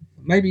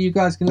 Maybe you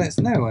guys can let us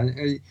know.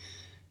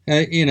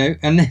 You know,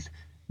 and then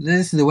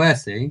this is the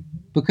worst thing.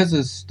 Because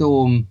of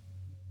Storm,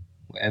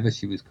 whatever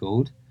she was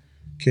called.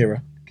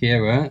 Kira.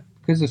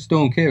 Because of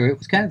Storm Kira, it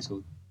was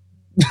cancelled.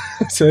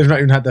 So they've not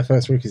even had their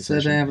first rookie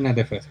session. So they haven't had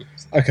their first rookie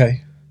session.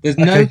 Okay. There's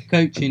no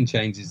coaching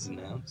changes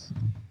announced.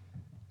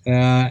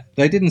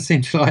 They didn't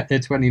seem to like their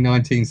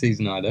 2019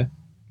 season either.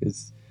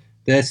 Because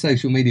their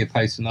social media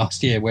posts from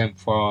last year went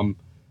from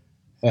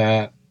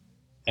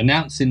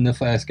announcing the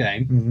first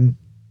game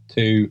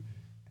to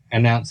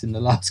announcing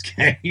the last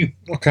game.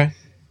 Okay.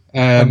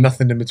 And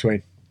nothing in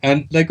between.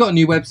 And they got a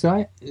new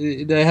website.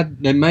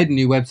 They made a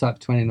new website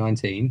for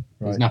 2019.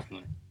 There's nothing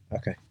on it.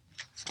 Okay.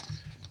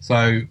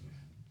 So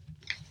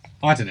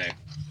I don't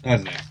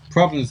know.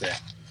 Problems there.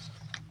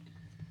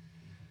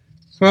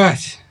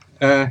 Right.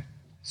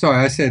 Sorry,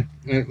 I said.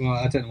 Well,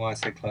 I don't know why I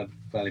said Clyde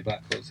Valley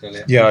Blackhawks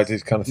earlier. Yeah, I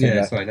did kind of think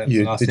that. Sorry, that was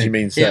the last did thing. you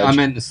mean Surge? Yeah, I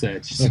meant the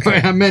Surge. Sorry,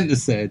 I meant the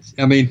Surge.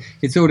 I mean,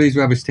 it's all these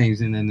rubbish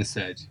teams and then the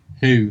Surge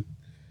who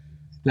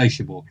they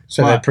should walk.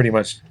 So they're pretty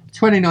much.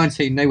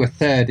 2019, they were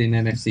third in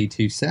NFC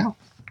 2 South.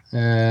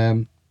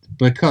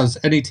 Because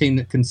any team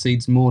that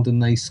concedes more than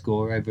they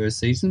score over a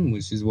season,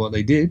 which is what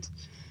they did,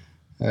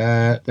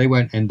 they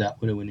won't end up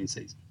with a winning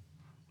season,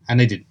 and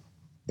they didn't.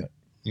 No.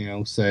 You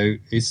know, so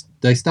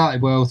they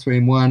started well,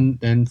 3-1,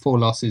 then 4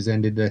 losses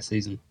ended their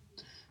season,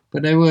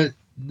 but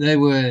there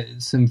were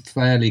some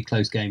fairly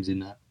close games in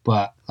that.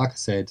 But like I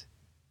said,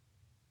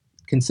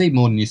 concede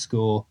more than you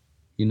score,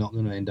 you're not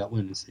going to end up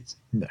winning the season.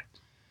 No.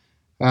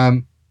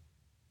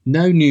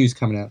 No news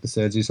coming out of the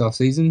Surge this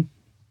off-season.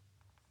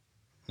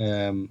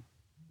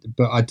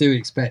 But I do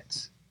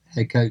expect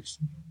head coach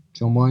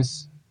John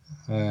Weiss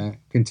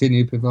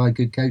continue to provide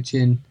good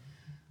coaching.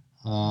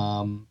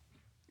 I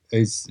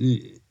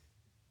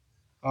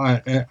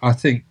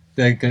think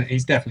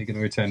he's definitely going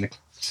to return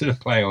to the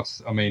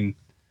playoffs. I mean,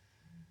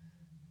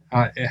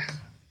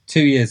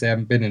 2 years they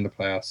haven't been in the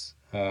playoffs.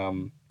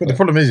 But the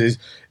problem is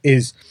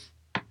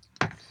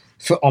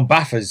on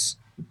Baffa's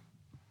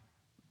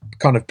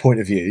kind of point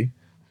of view,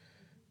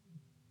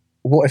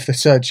 what if the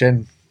Surge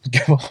then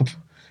go up?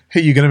 Who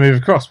are you going to move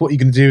across? What are you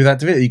going to do with that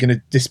division? Are you going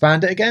to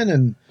disband it again?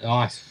 And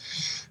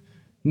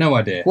no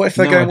idea. What if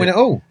they go and win it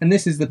all? And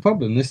this is the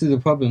problem. This is a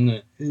problem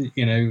that,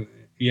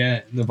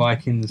 the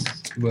Vikings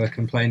were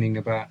complaining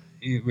about.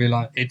 You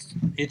realise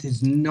it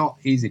is not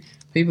easy.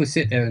 People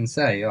sit there and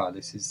say,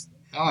 it's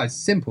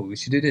simple. We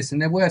should do this.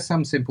 And there were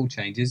some simple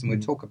changes, and we'll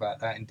talk about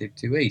that in Div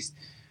 2 East.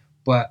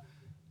 But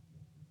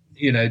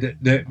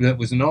that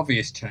was an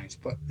obvious change.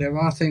 But there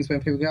are things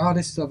when people go,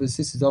 this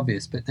is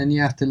obvious. But then you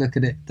have to look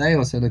at it. They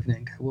also look at it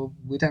and go, well,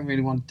 we don't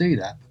really want to do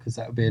that because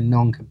that would be a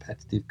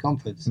non-competitive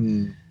conference.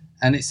 And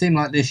it seemed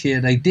like this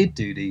year they did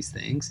do these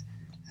things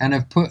and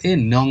have put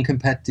in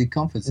non-competitive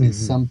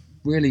conferences. Some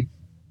really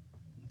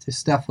just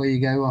stuff where you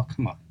go, oh,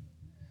 come on.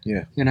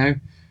 Yeah.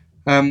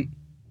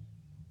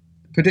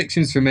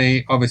 Predictions for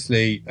me,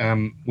 obviously,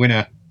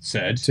 winner,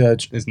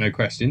 Surge. There's no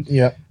question.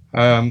 Yeah.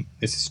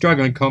 It's a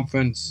struggling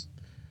conference.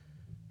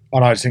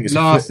 I think it's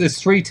last. There's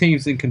 3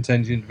 teams in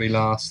contention to be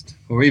last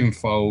or even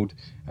fold,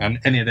 and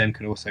any of them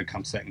could also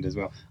come second as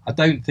well. I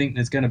don't think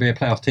there's going to be a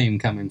playoff team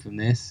coming from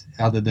this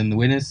other than the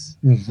winners.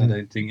 I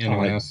don't think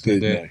anyone else will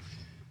do it.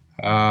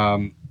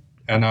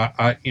 And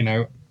I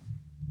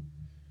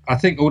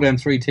think all them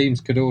 3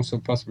 teams could also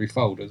possibly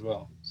fold as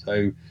well.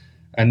 So,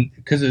 and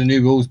because of the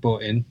new rules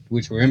brought in,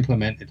 which were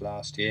implemented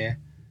last year,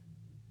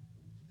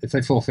 if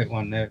they forfeit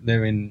one,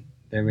 they're in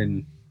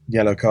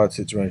yellow card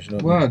situation.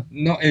 Well,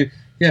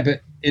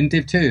 but in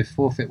Div 2, if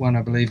forfeit one,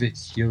 I believe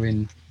you're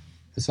in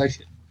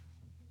associate.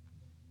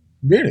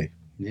 Really?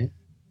 Yeah.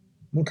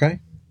 Okay.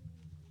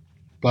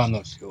 But I'm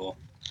not sure.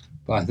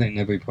 But I think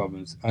there'll be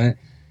problems.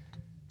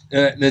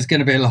 There's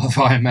going to be a lot of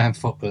Iron Man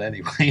football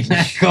anyway in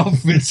that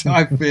conference,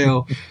 I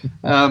feel.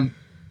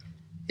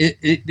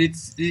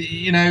 It's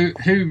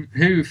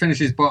who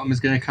finishes bottom is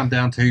going to come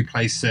down to who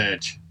plays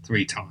Surge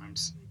 3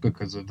 times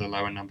because of the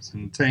lower numbers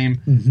in the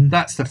team.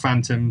 That's the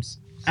Phantoms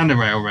and the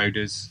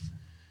Railroaders.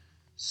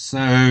 So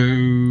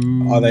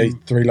are they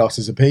 3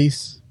 losses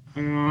apiece?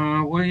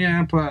 Well,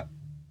 yeah, but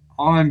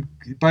I'm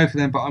both of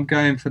them. But I'm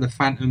going for the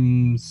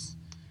Phantoms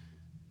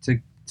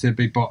to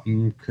be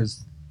bottom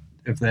because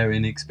of their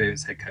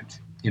inexperienced head coach.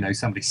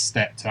 Somebody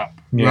stepped up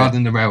rather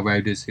than the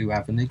Railroaders who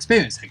have an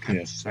experienced head coach.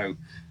 Yeah. So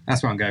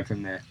that's where I'm going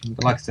from there.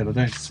 But like I said, I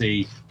don't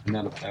see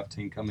another playoff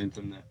team coming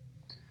from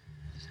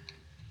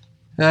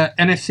there.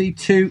 NFC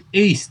 2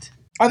 East.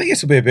 I think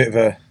this will be a bit of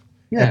a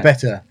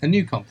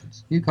new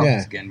conference. New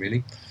conference again,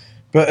 really.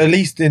 But at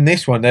least in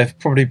this one, they've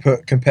probably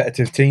put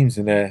competitive teams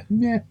in there.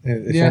 Yeah.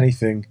 If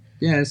anything.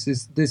 Yeah, this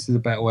is a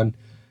better one.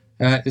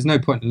 There's no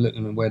point in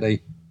looking at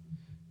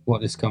what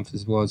this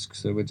conference was,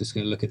 so we're just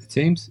going to look at the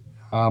teams.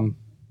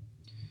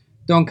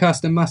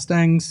 Doncaster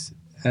Mustangs,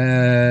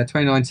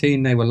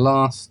 2019, they were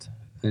last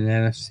in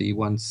NFC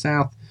 1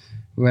 South,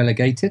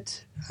 relegated.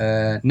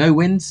 No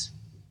wins.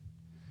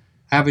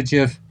 Average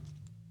of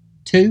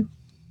 2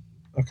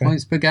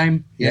 points per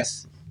game.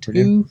 Yes,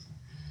 2.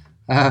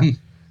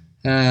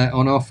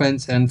 On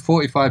offense and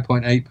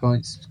 45.8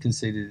 points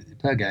conceded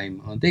per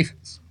game on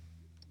defense.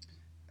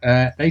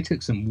 They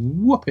took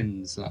some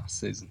whoopings last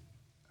season,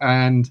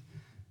 and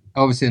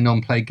obviously a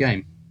non-played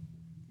game.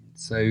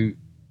 So,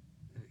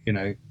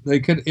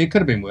 it could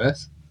have been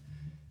worse.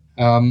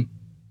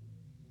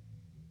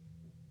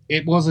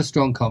 It was a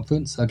strong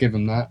conference, I'll give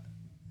them that,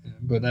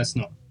 but it's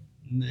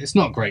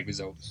not great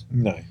results.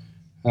 No.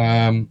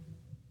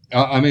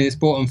 It's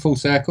brought them full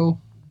circle.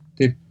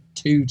 They've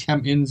 2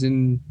 champions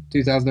in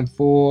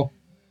 2004,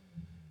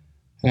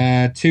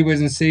 2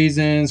 winning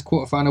seasons,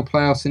 quarterfinal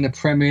playoffs in the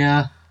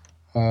Premier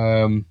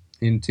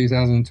in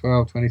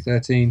 2012,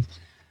 2013,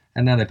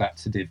 and now they're back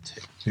to Div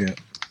 2. Yeah.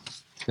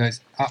 So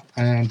it's up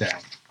and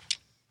down.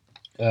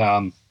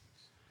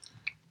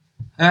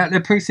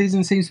 The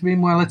pre-season seems to be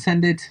well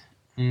attended.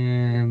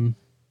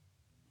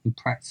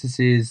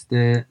 Practices,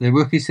 the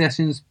rookie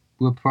sessions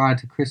were prior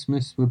to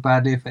Christmas were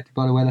badly affected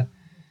by the weather.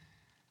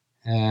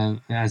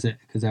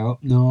 Because they're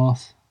up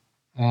north.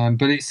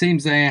 But it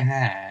seems they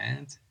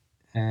had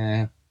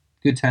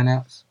good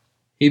turnouts,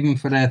 even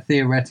for their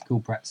theoretical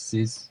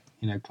practices,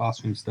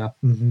 classroom stuff.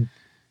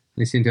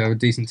 They seem to have a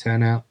decent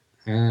turnout.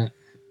 They're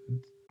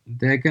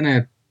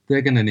gonna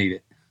need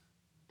it.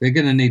 They're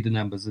gonna need the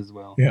numbers as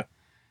well. Yeah.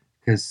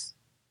 Because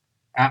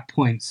at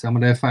points, some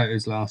of their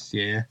photos last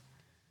year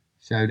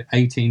showed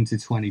 18 to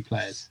 20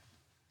 players.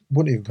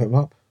 Wouldn't even put them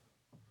up.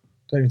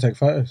 Don't even take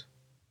photos.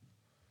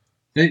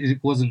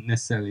 It wasn't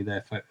necessarily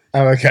their photos.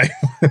 Oh, okay.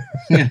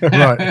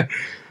 Right.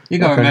 You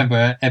got to Okay.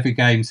 remember, every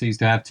game seems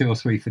to have 2 or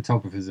 3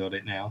 photographers on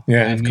it now.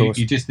 Yeah, and of course.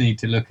 You just need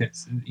to look at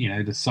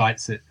the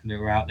sites that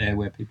are out there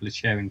where people are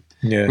sharing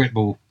Yeah.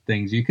 Britball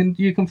things. You can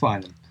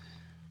find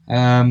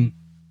them.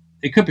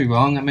 It could be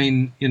wrong. I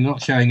mean, you're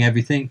not showing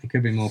everything. There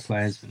could be more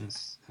players, but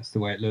that's the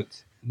way it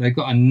looked. They've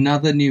got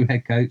another new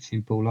head coach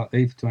in Paul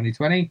Otley for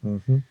 2020.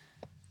 Mm-hmm.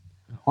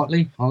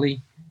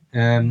 Ollie.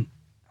 I'm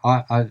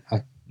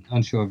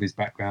unsure of his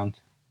background,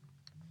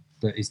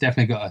 but he's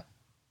definitely got a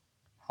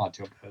hard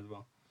job there as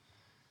well.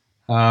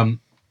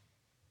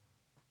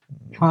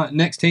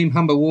 Next team,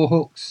 Humber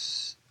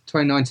Warhawks,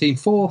 2019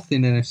 4th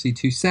in NFC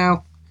 2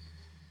 South.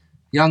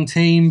 Young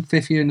team,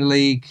 5th year in the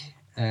league.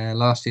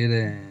 Last year,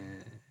 their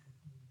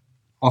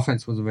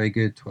offense wasn't very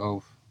good,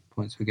 12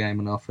 points per game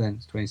on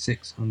offense,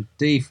 26 on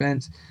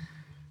defense.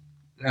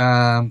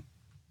 But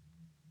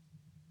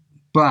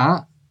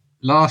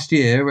last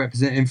year,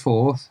 representing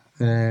 4th,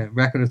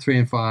 record of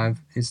 3-5,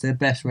 it's their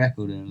best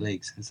record in the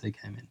league since they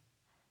came in.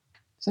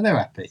 So they're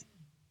happy.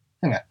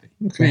 Okay.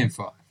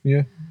 3-5.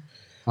 Yeah.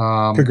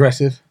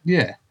 Progressive.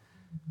 Yeah.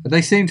 But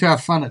they seem to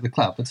have fun at the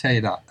club, I'll tell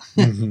you that.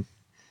 Mm-hmm.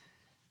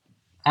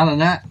 Other than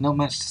that, not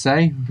much to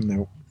say.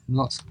 No.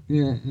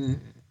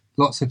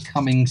 Lots of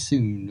coming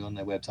soon on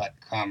their website.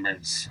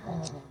 Coming soon.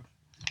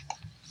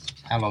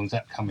 How long's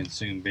that coming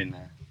soon been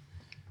there?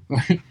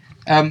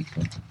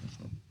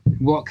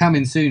 What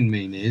coming soon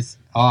mean is,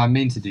 I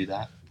mean to do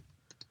that,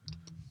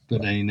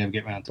 but then you never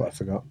get round to But it. I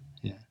forgot.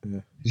 Yeah.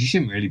 Yeah. You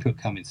shouldn't really put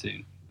coming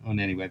soon on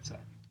any website,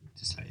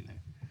 just so you know.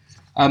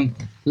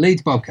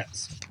 Leeds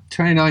Bobcats,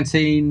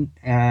 2019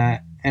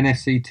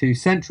 NFC 2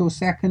 Central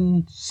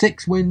second,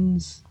 6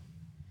 wins.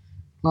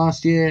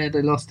 Last year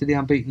they lost to the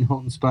unbeaten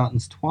Horton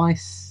Spartans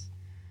twice.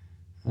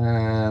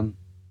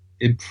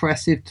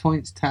 Impressive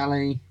points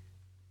tally,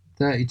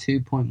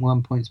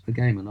 32.1 points per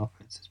game on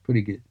offense. It's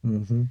pretty good.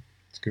 Mm-hmm.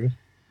 It's good.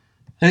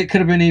 It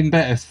could have been even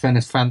better if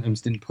Venice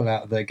Phantoms didn't pull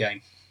out of their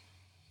game.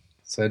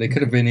 So they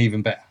could have been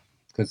even better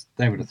because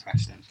they would have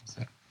thrashed them.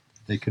 So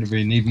they could have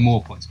been even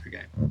more points per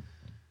game.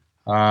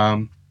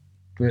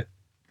 But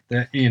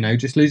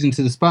just losing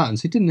to the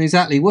Spartans, who didn't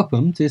exactly whoop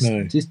them, just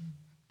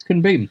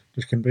couldn't beat them.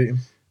 Just couldn't beat them.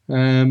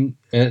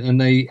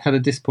 And they had a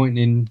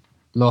disappointing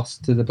loss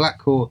to the Black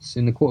Courts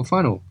in the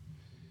quarterfinal.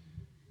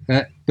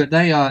 But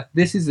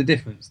this is the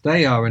difference.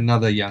 They are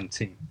another young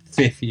team,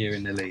 5th year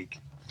in the league.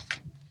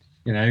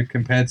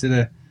 Compared to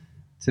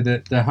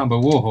the Humber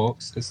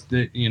Warhawks,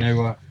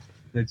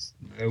 it's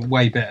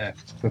way better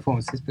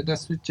performances. But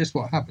that's just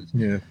what happens.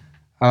 Yeah.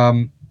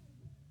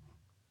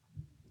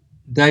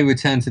 They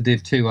returned to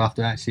Div 2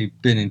 after actually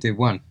being in Div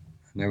 1. And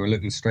they were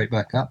looking straight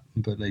back up,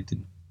 but they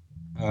didn't.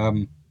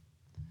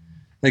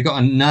 They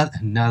got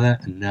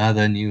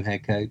another new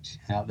head coach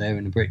out there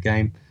in the Brit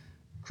game,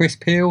 Chris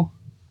Peel.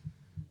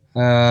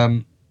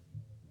 Honestly,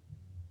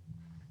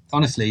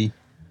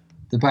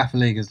 the Baffa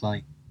League is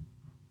like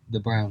the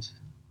Browns.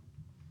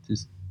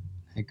 Just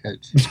head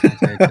coach.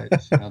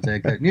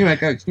 New head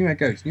coach.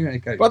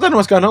 But I don't know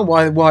what's going on.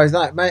 Why is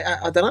that, mate?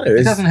 I don't know.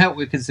 It doesn't help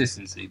with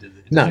consistency, does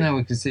it? It doesn't help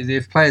with consistency.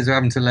 If players are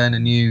having to learn a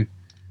new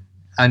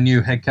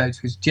head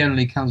coach, which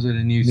generally comes with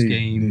a new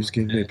scheme,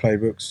 new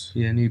playbooks.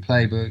 Yeah, new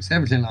playbooks,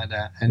 everything like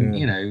that. And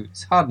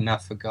it's hard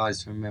enough for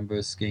guys to remember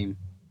a scheme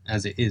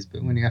as it is,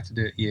 but when you have to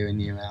do it year in,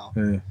 year out.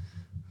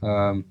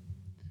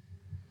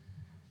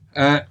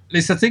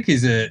 This I think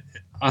is a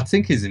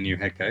new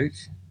head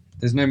coach.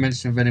 There's no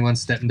mention of anyone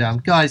stepping down.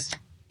 Guys,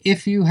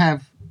 if you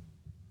have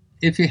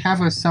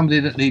somebody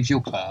that leaves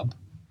your club,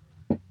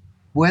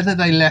 whether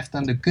they left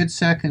under good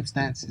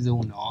circumstances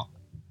or not,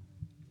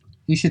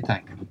 you should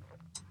thank them.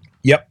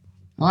 Yep.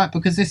 All right,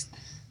 because it's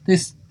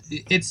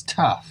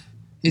tough.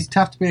 It's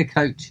tough to be a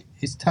coach.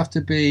 It's tough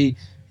to be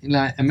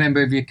a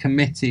member of your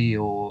committee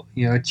or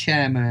a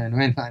chairman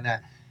or anything like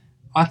that.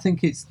 I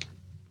think it's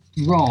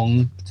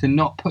wrong to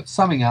not put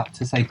something up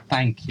to say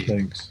thank you.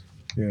 Thanks.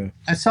 Yeah.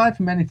 Aside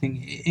from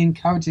anything, it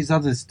encourages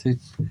others to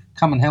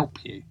come and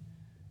help you.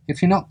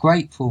 If you're not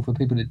grateful for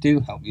people that do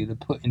help you, that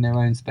put in their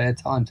own spare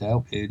time to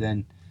help you,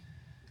 then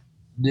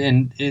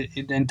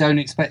don't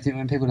expect it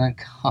when people don't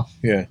come.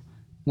 Yeah.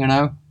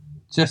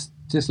 Just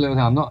a little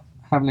time. I'm not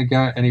having a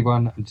go at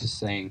anyone. I'm just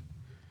saying,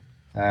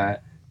 try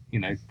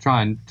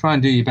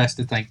and do your best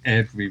to thank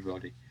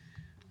everybody.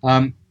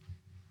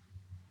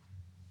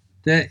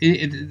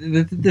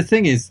 The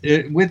thing is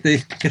with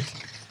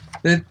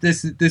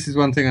this is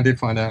one thing I did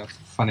find out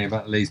funny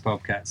about the Leeds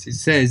Bobcats. It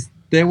says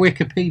their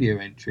Wikipedia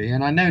entry,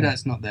 and I know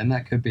that's not them.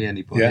 That could be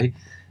anybody. Yeah.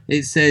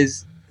 It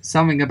says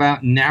something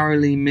about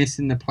narrowly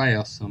missing the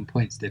playoffs on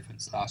points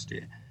difference last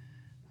year.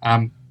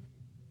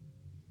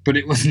 But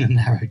it wasn't a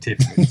narrow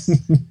difference.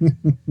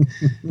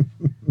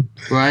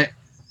 Right?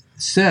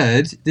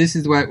 Surge, this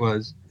is the way it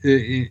was.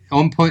 The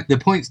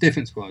points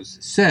difference was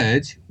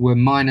Surge were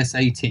minus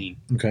 18.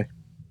 Okay.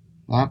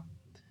 Right?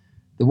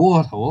 The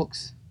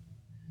Warhawks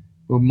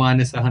were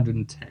minus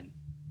 110.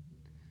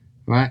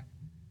 Right?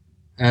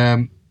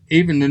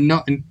 Even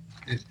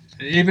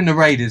the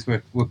Raiders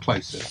were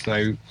closer.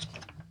 So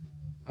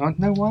Oh,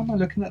 no, why am I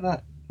looking at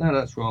that? No,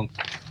 that's wrong.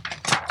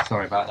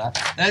 Sorry about that.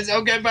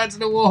 I'll go back to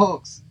the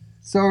Warhawks.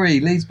 Sorry,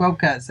 Leeds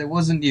Bobcats. It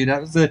wasn't you.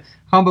 That was the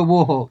Humber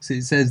Warhawks.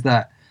 It says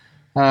that.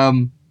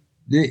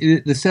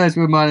 The Surge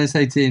were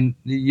 -18.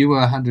 You were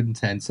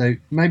 110. So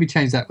maybe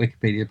change that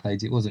Wikipedia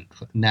page. It wasn't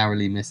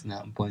narrowly missing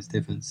out on points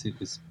difference. It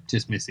was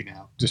just missing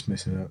out. Just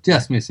missing out.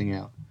 Just missing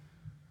out.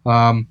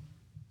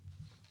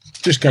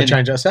 Just go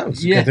change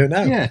ourselves. Yeah, go do it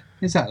now. Yeah,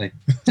 exactly.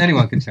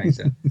 Anyone can change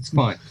that. It's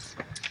fine.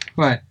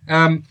 Right.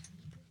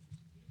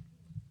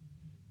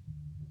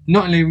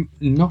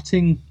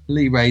 Nottingham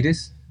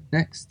Raiders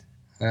next.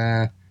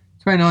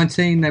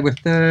 2019, they were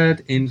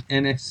third in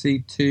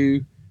NFC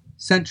 2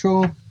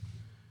 Central.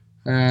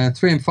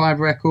 3-5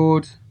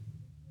 record.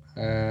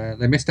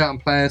 They missed out on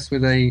players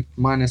with a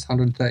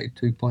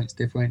 -132 points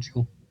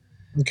differential.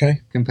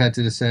 Okay. Compared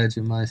to the Surge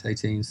of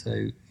 -18.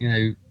 So,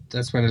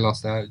 that's where they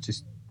lost out,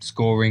 just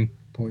scoring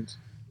points.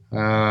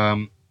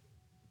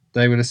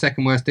 They were the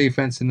second worst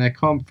defense in their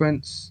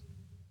conference.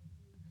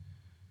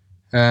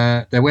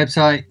 Their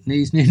website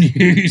needs new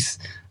news.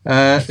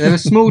 They're a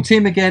small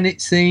team again,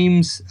 it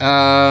seems,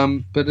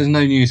 but there's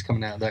no news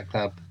coming out of that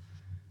club.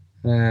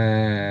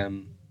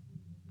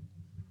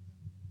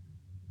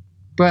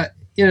 But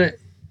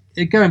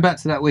going back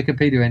to that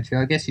Wikipedia entry,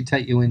 I guess you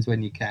take your wins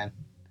when you can.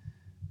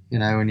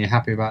 When you're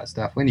happy about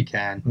stuff, when you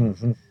can.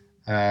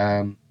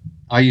 Mm-hmm.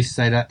 I used to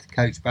say that to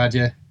Coach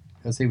Badger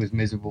because he was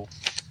miserable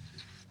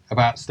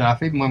about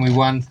stuff. Even when we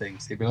won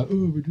things, he'd be like,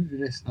 "Oh, we do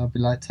this," and I'd be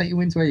like, "Take your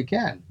wins where you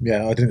can."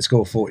 Yeah, I didn't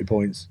score 40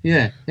 points.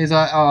 Yeah, he's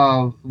like,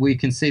 "Oh, we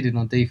conceded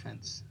on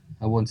defense.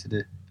 I wanted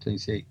a clean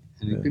sheet,"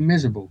 and he'd be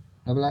miserable.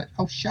 I'd be like,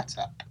 "Oh, shut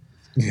up."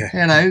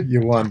 Yeah,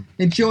 you won.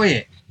 Enjoy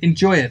it,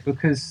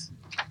 because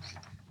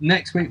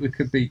next week we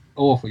could be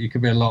awful. You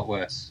could be a lot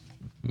worse.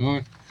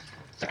 All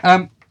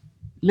right.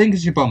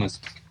 Lincolnshire Bombers.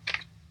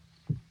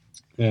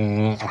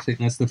 I think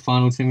that's the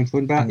final team we're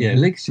talking about. Mm-hmm. Yeah,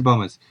 Lincolnshire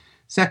Bombers.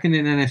 Second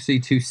in NFC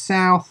 2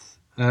 South.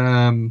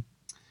 They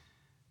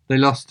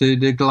lost to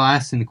the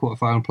Glass in the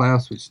quarterfinal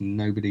playoffs, which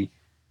nobody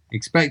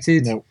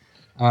expected. Nope.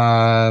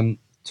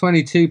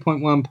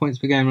 22.1 points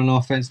per game on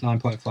offense,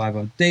 9.5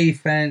 on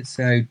defense.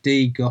 So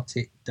D got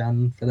it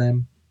done for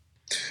them.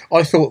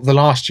 I thought the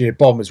last year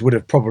Bombers would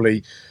have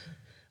probably...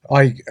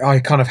 I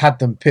kind of had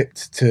them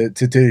picked to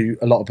do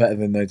a lot better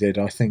than they did,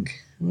 I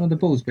think. Well, the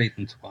Bulls beat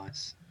them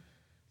twice.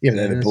 Yeah,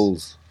 they're the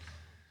Bulls.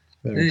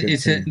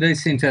 They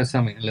seem to have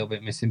something a little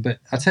bit missing. But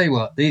I tell you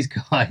what, these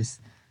guys,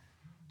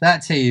 that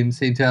team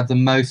seem to have the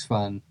most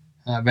fun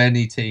out of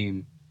any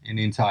team in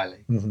the entire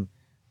league. Mm-hmm.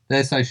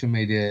 Their social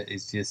media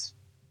is just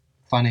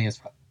funny as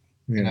fuck.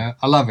 Yeah.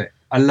 I love it.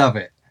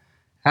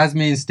 Has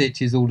me in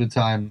stitches all the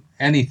time.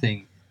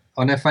 Anything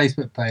on their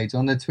Facebook page,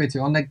 on their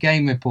Twitter, on their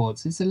game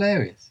reports. It's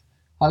hilarious.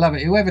 I love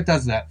it. Whoever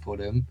does that for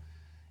them,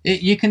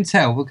 you can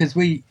tell, because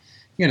we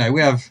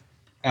have,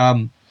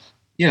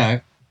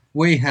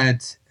 we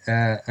had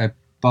a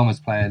Bombers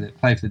player that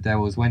played for the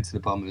Devils, went to the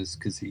Bombers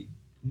because he,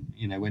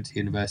 went to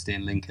university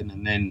in Lincoln,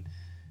 and then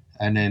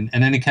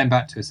he came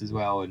back to us as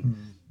well.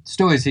 And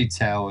stories he'd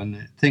tell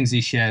and things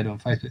he shared on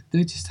Facebook,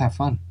 they just have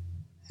fun,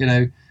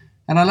 and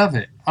I love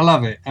it.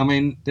 I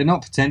mean, they're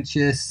not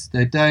pretentious.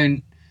 They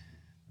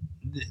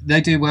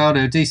do well.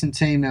 They're a decent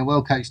team. They're a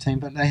well-coached team,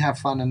 but they have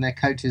fun, and their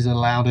coaches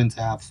allow them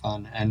to have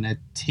fun, and their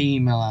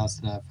team allows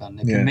them to have fun.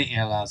 Their committee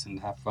allows them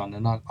to have fun,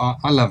 and I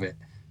love it.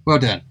 Well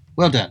done.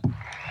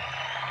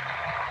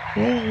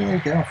 Yeah,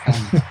 get off.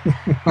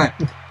 Right.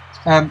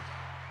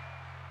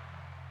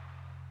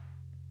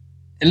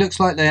 It looks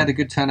like they had a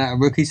good turnout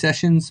of rookie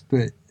sessions,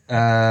 but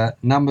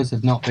numbers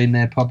have not been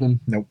their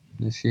problem. Nope.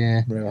 This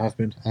year. No, it have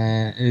been.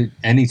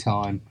 Any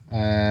time.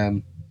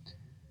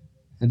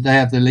 They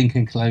have the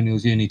Lincoln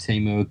Colonials uni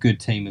team, who are a good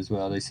team as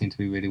well. They seem to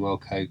be really well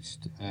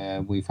coached.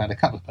 We've had a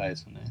couple of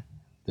players from there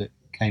that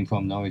came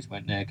from Norwich,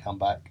 went there, come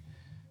back.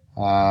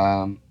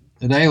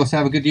 They also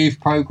have a good youth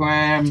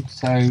program,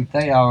 so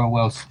they are a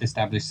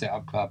well-established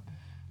set-up club.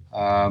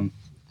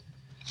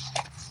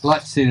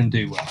 Like to see them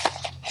do well.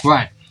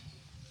 Right.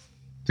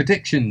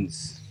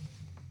 Predictions.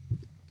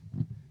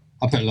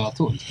 I put a lot of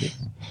thought into this.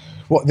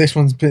 What, this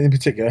one's in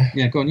particular?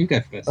 Yeah, go on, you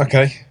go first.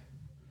 Okay.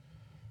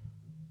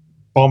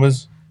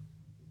 Bombers.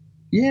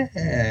 Yeah.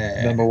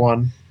 Number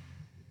one.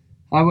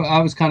 I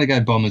was kind of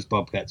going Bombers,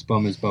 Bobcats.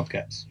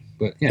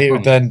 But yeah, it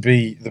would then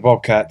be the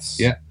Bobcats.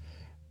 Yeah.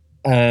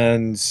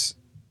 And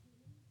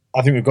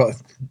I think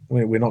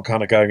we're not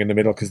kind of going in the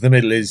middle, because the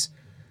middle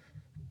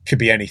could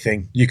be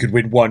anything. You could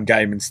win one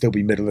game and still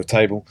be middle of the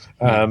table.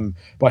 But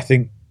I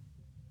think,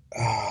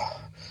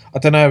 I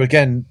don't know,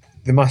 again,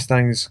 the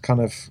Mustangs kind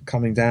of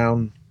coming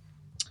down.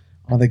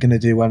 Are they going to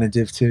do well in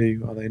Div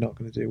 2? Are they not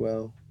going to do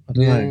well? I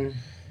don't know.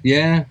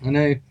 Yeah, I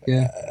know.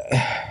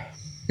 Yeah.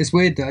 It's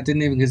weird that I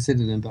didn't even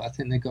consider them, but I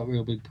think they've got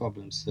real big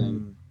problems. So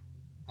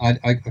I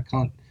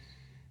can't.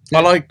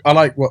 I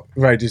like what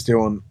Raiders do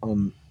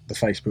on the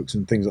Facebooks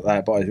and things like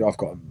that, but I've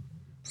got them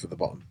for the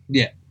bottom.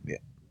 Yeah,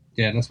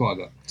 that's what I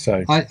got.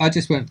 So I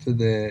just went for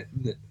the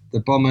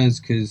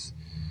Bombers, because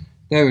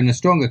they were in a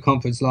stronger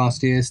conference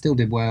last year, still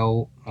did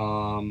well.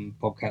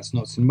 Bobcats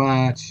not so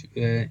much.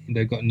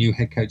 They've got a new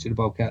head coach at the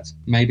Bobcats.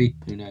 Maybe,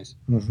 who knows?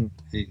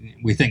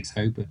 We think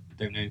so, but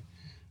don't know.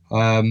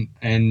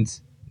 And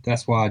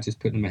that's why I just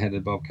put them ahead of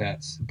the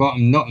Bobcats.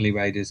 Bottom, Notley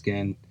Raiders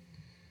again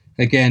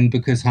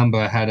because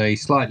Humber had a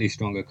slightly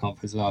stronger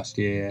conference last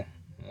year.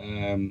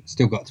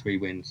 Still got 3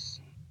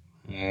 wins.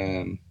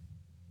 And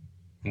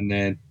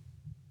then,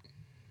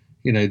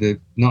 the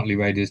Notley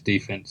Raiders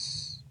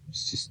defense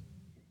is just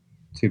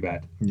too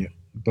bad. Yeah.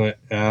 But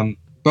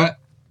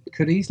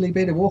could easily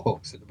be the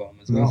Warhawks at the bottom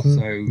as well.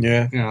 So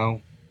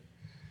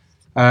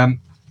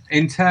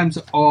in terms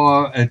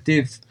of a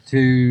div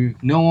to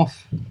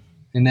North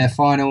in their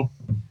final,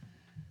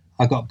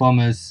 I got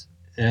Bombers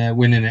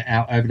winning it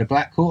out over the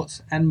Black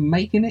Courts and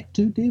making it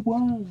to Div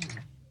 1.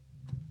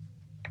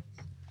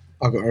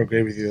 I've got to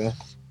agree with you there.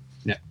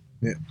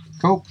 Yeah.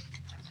 Cool.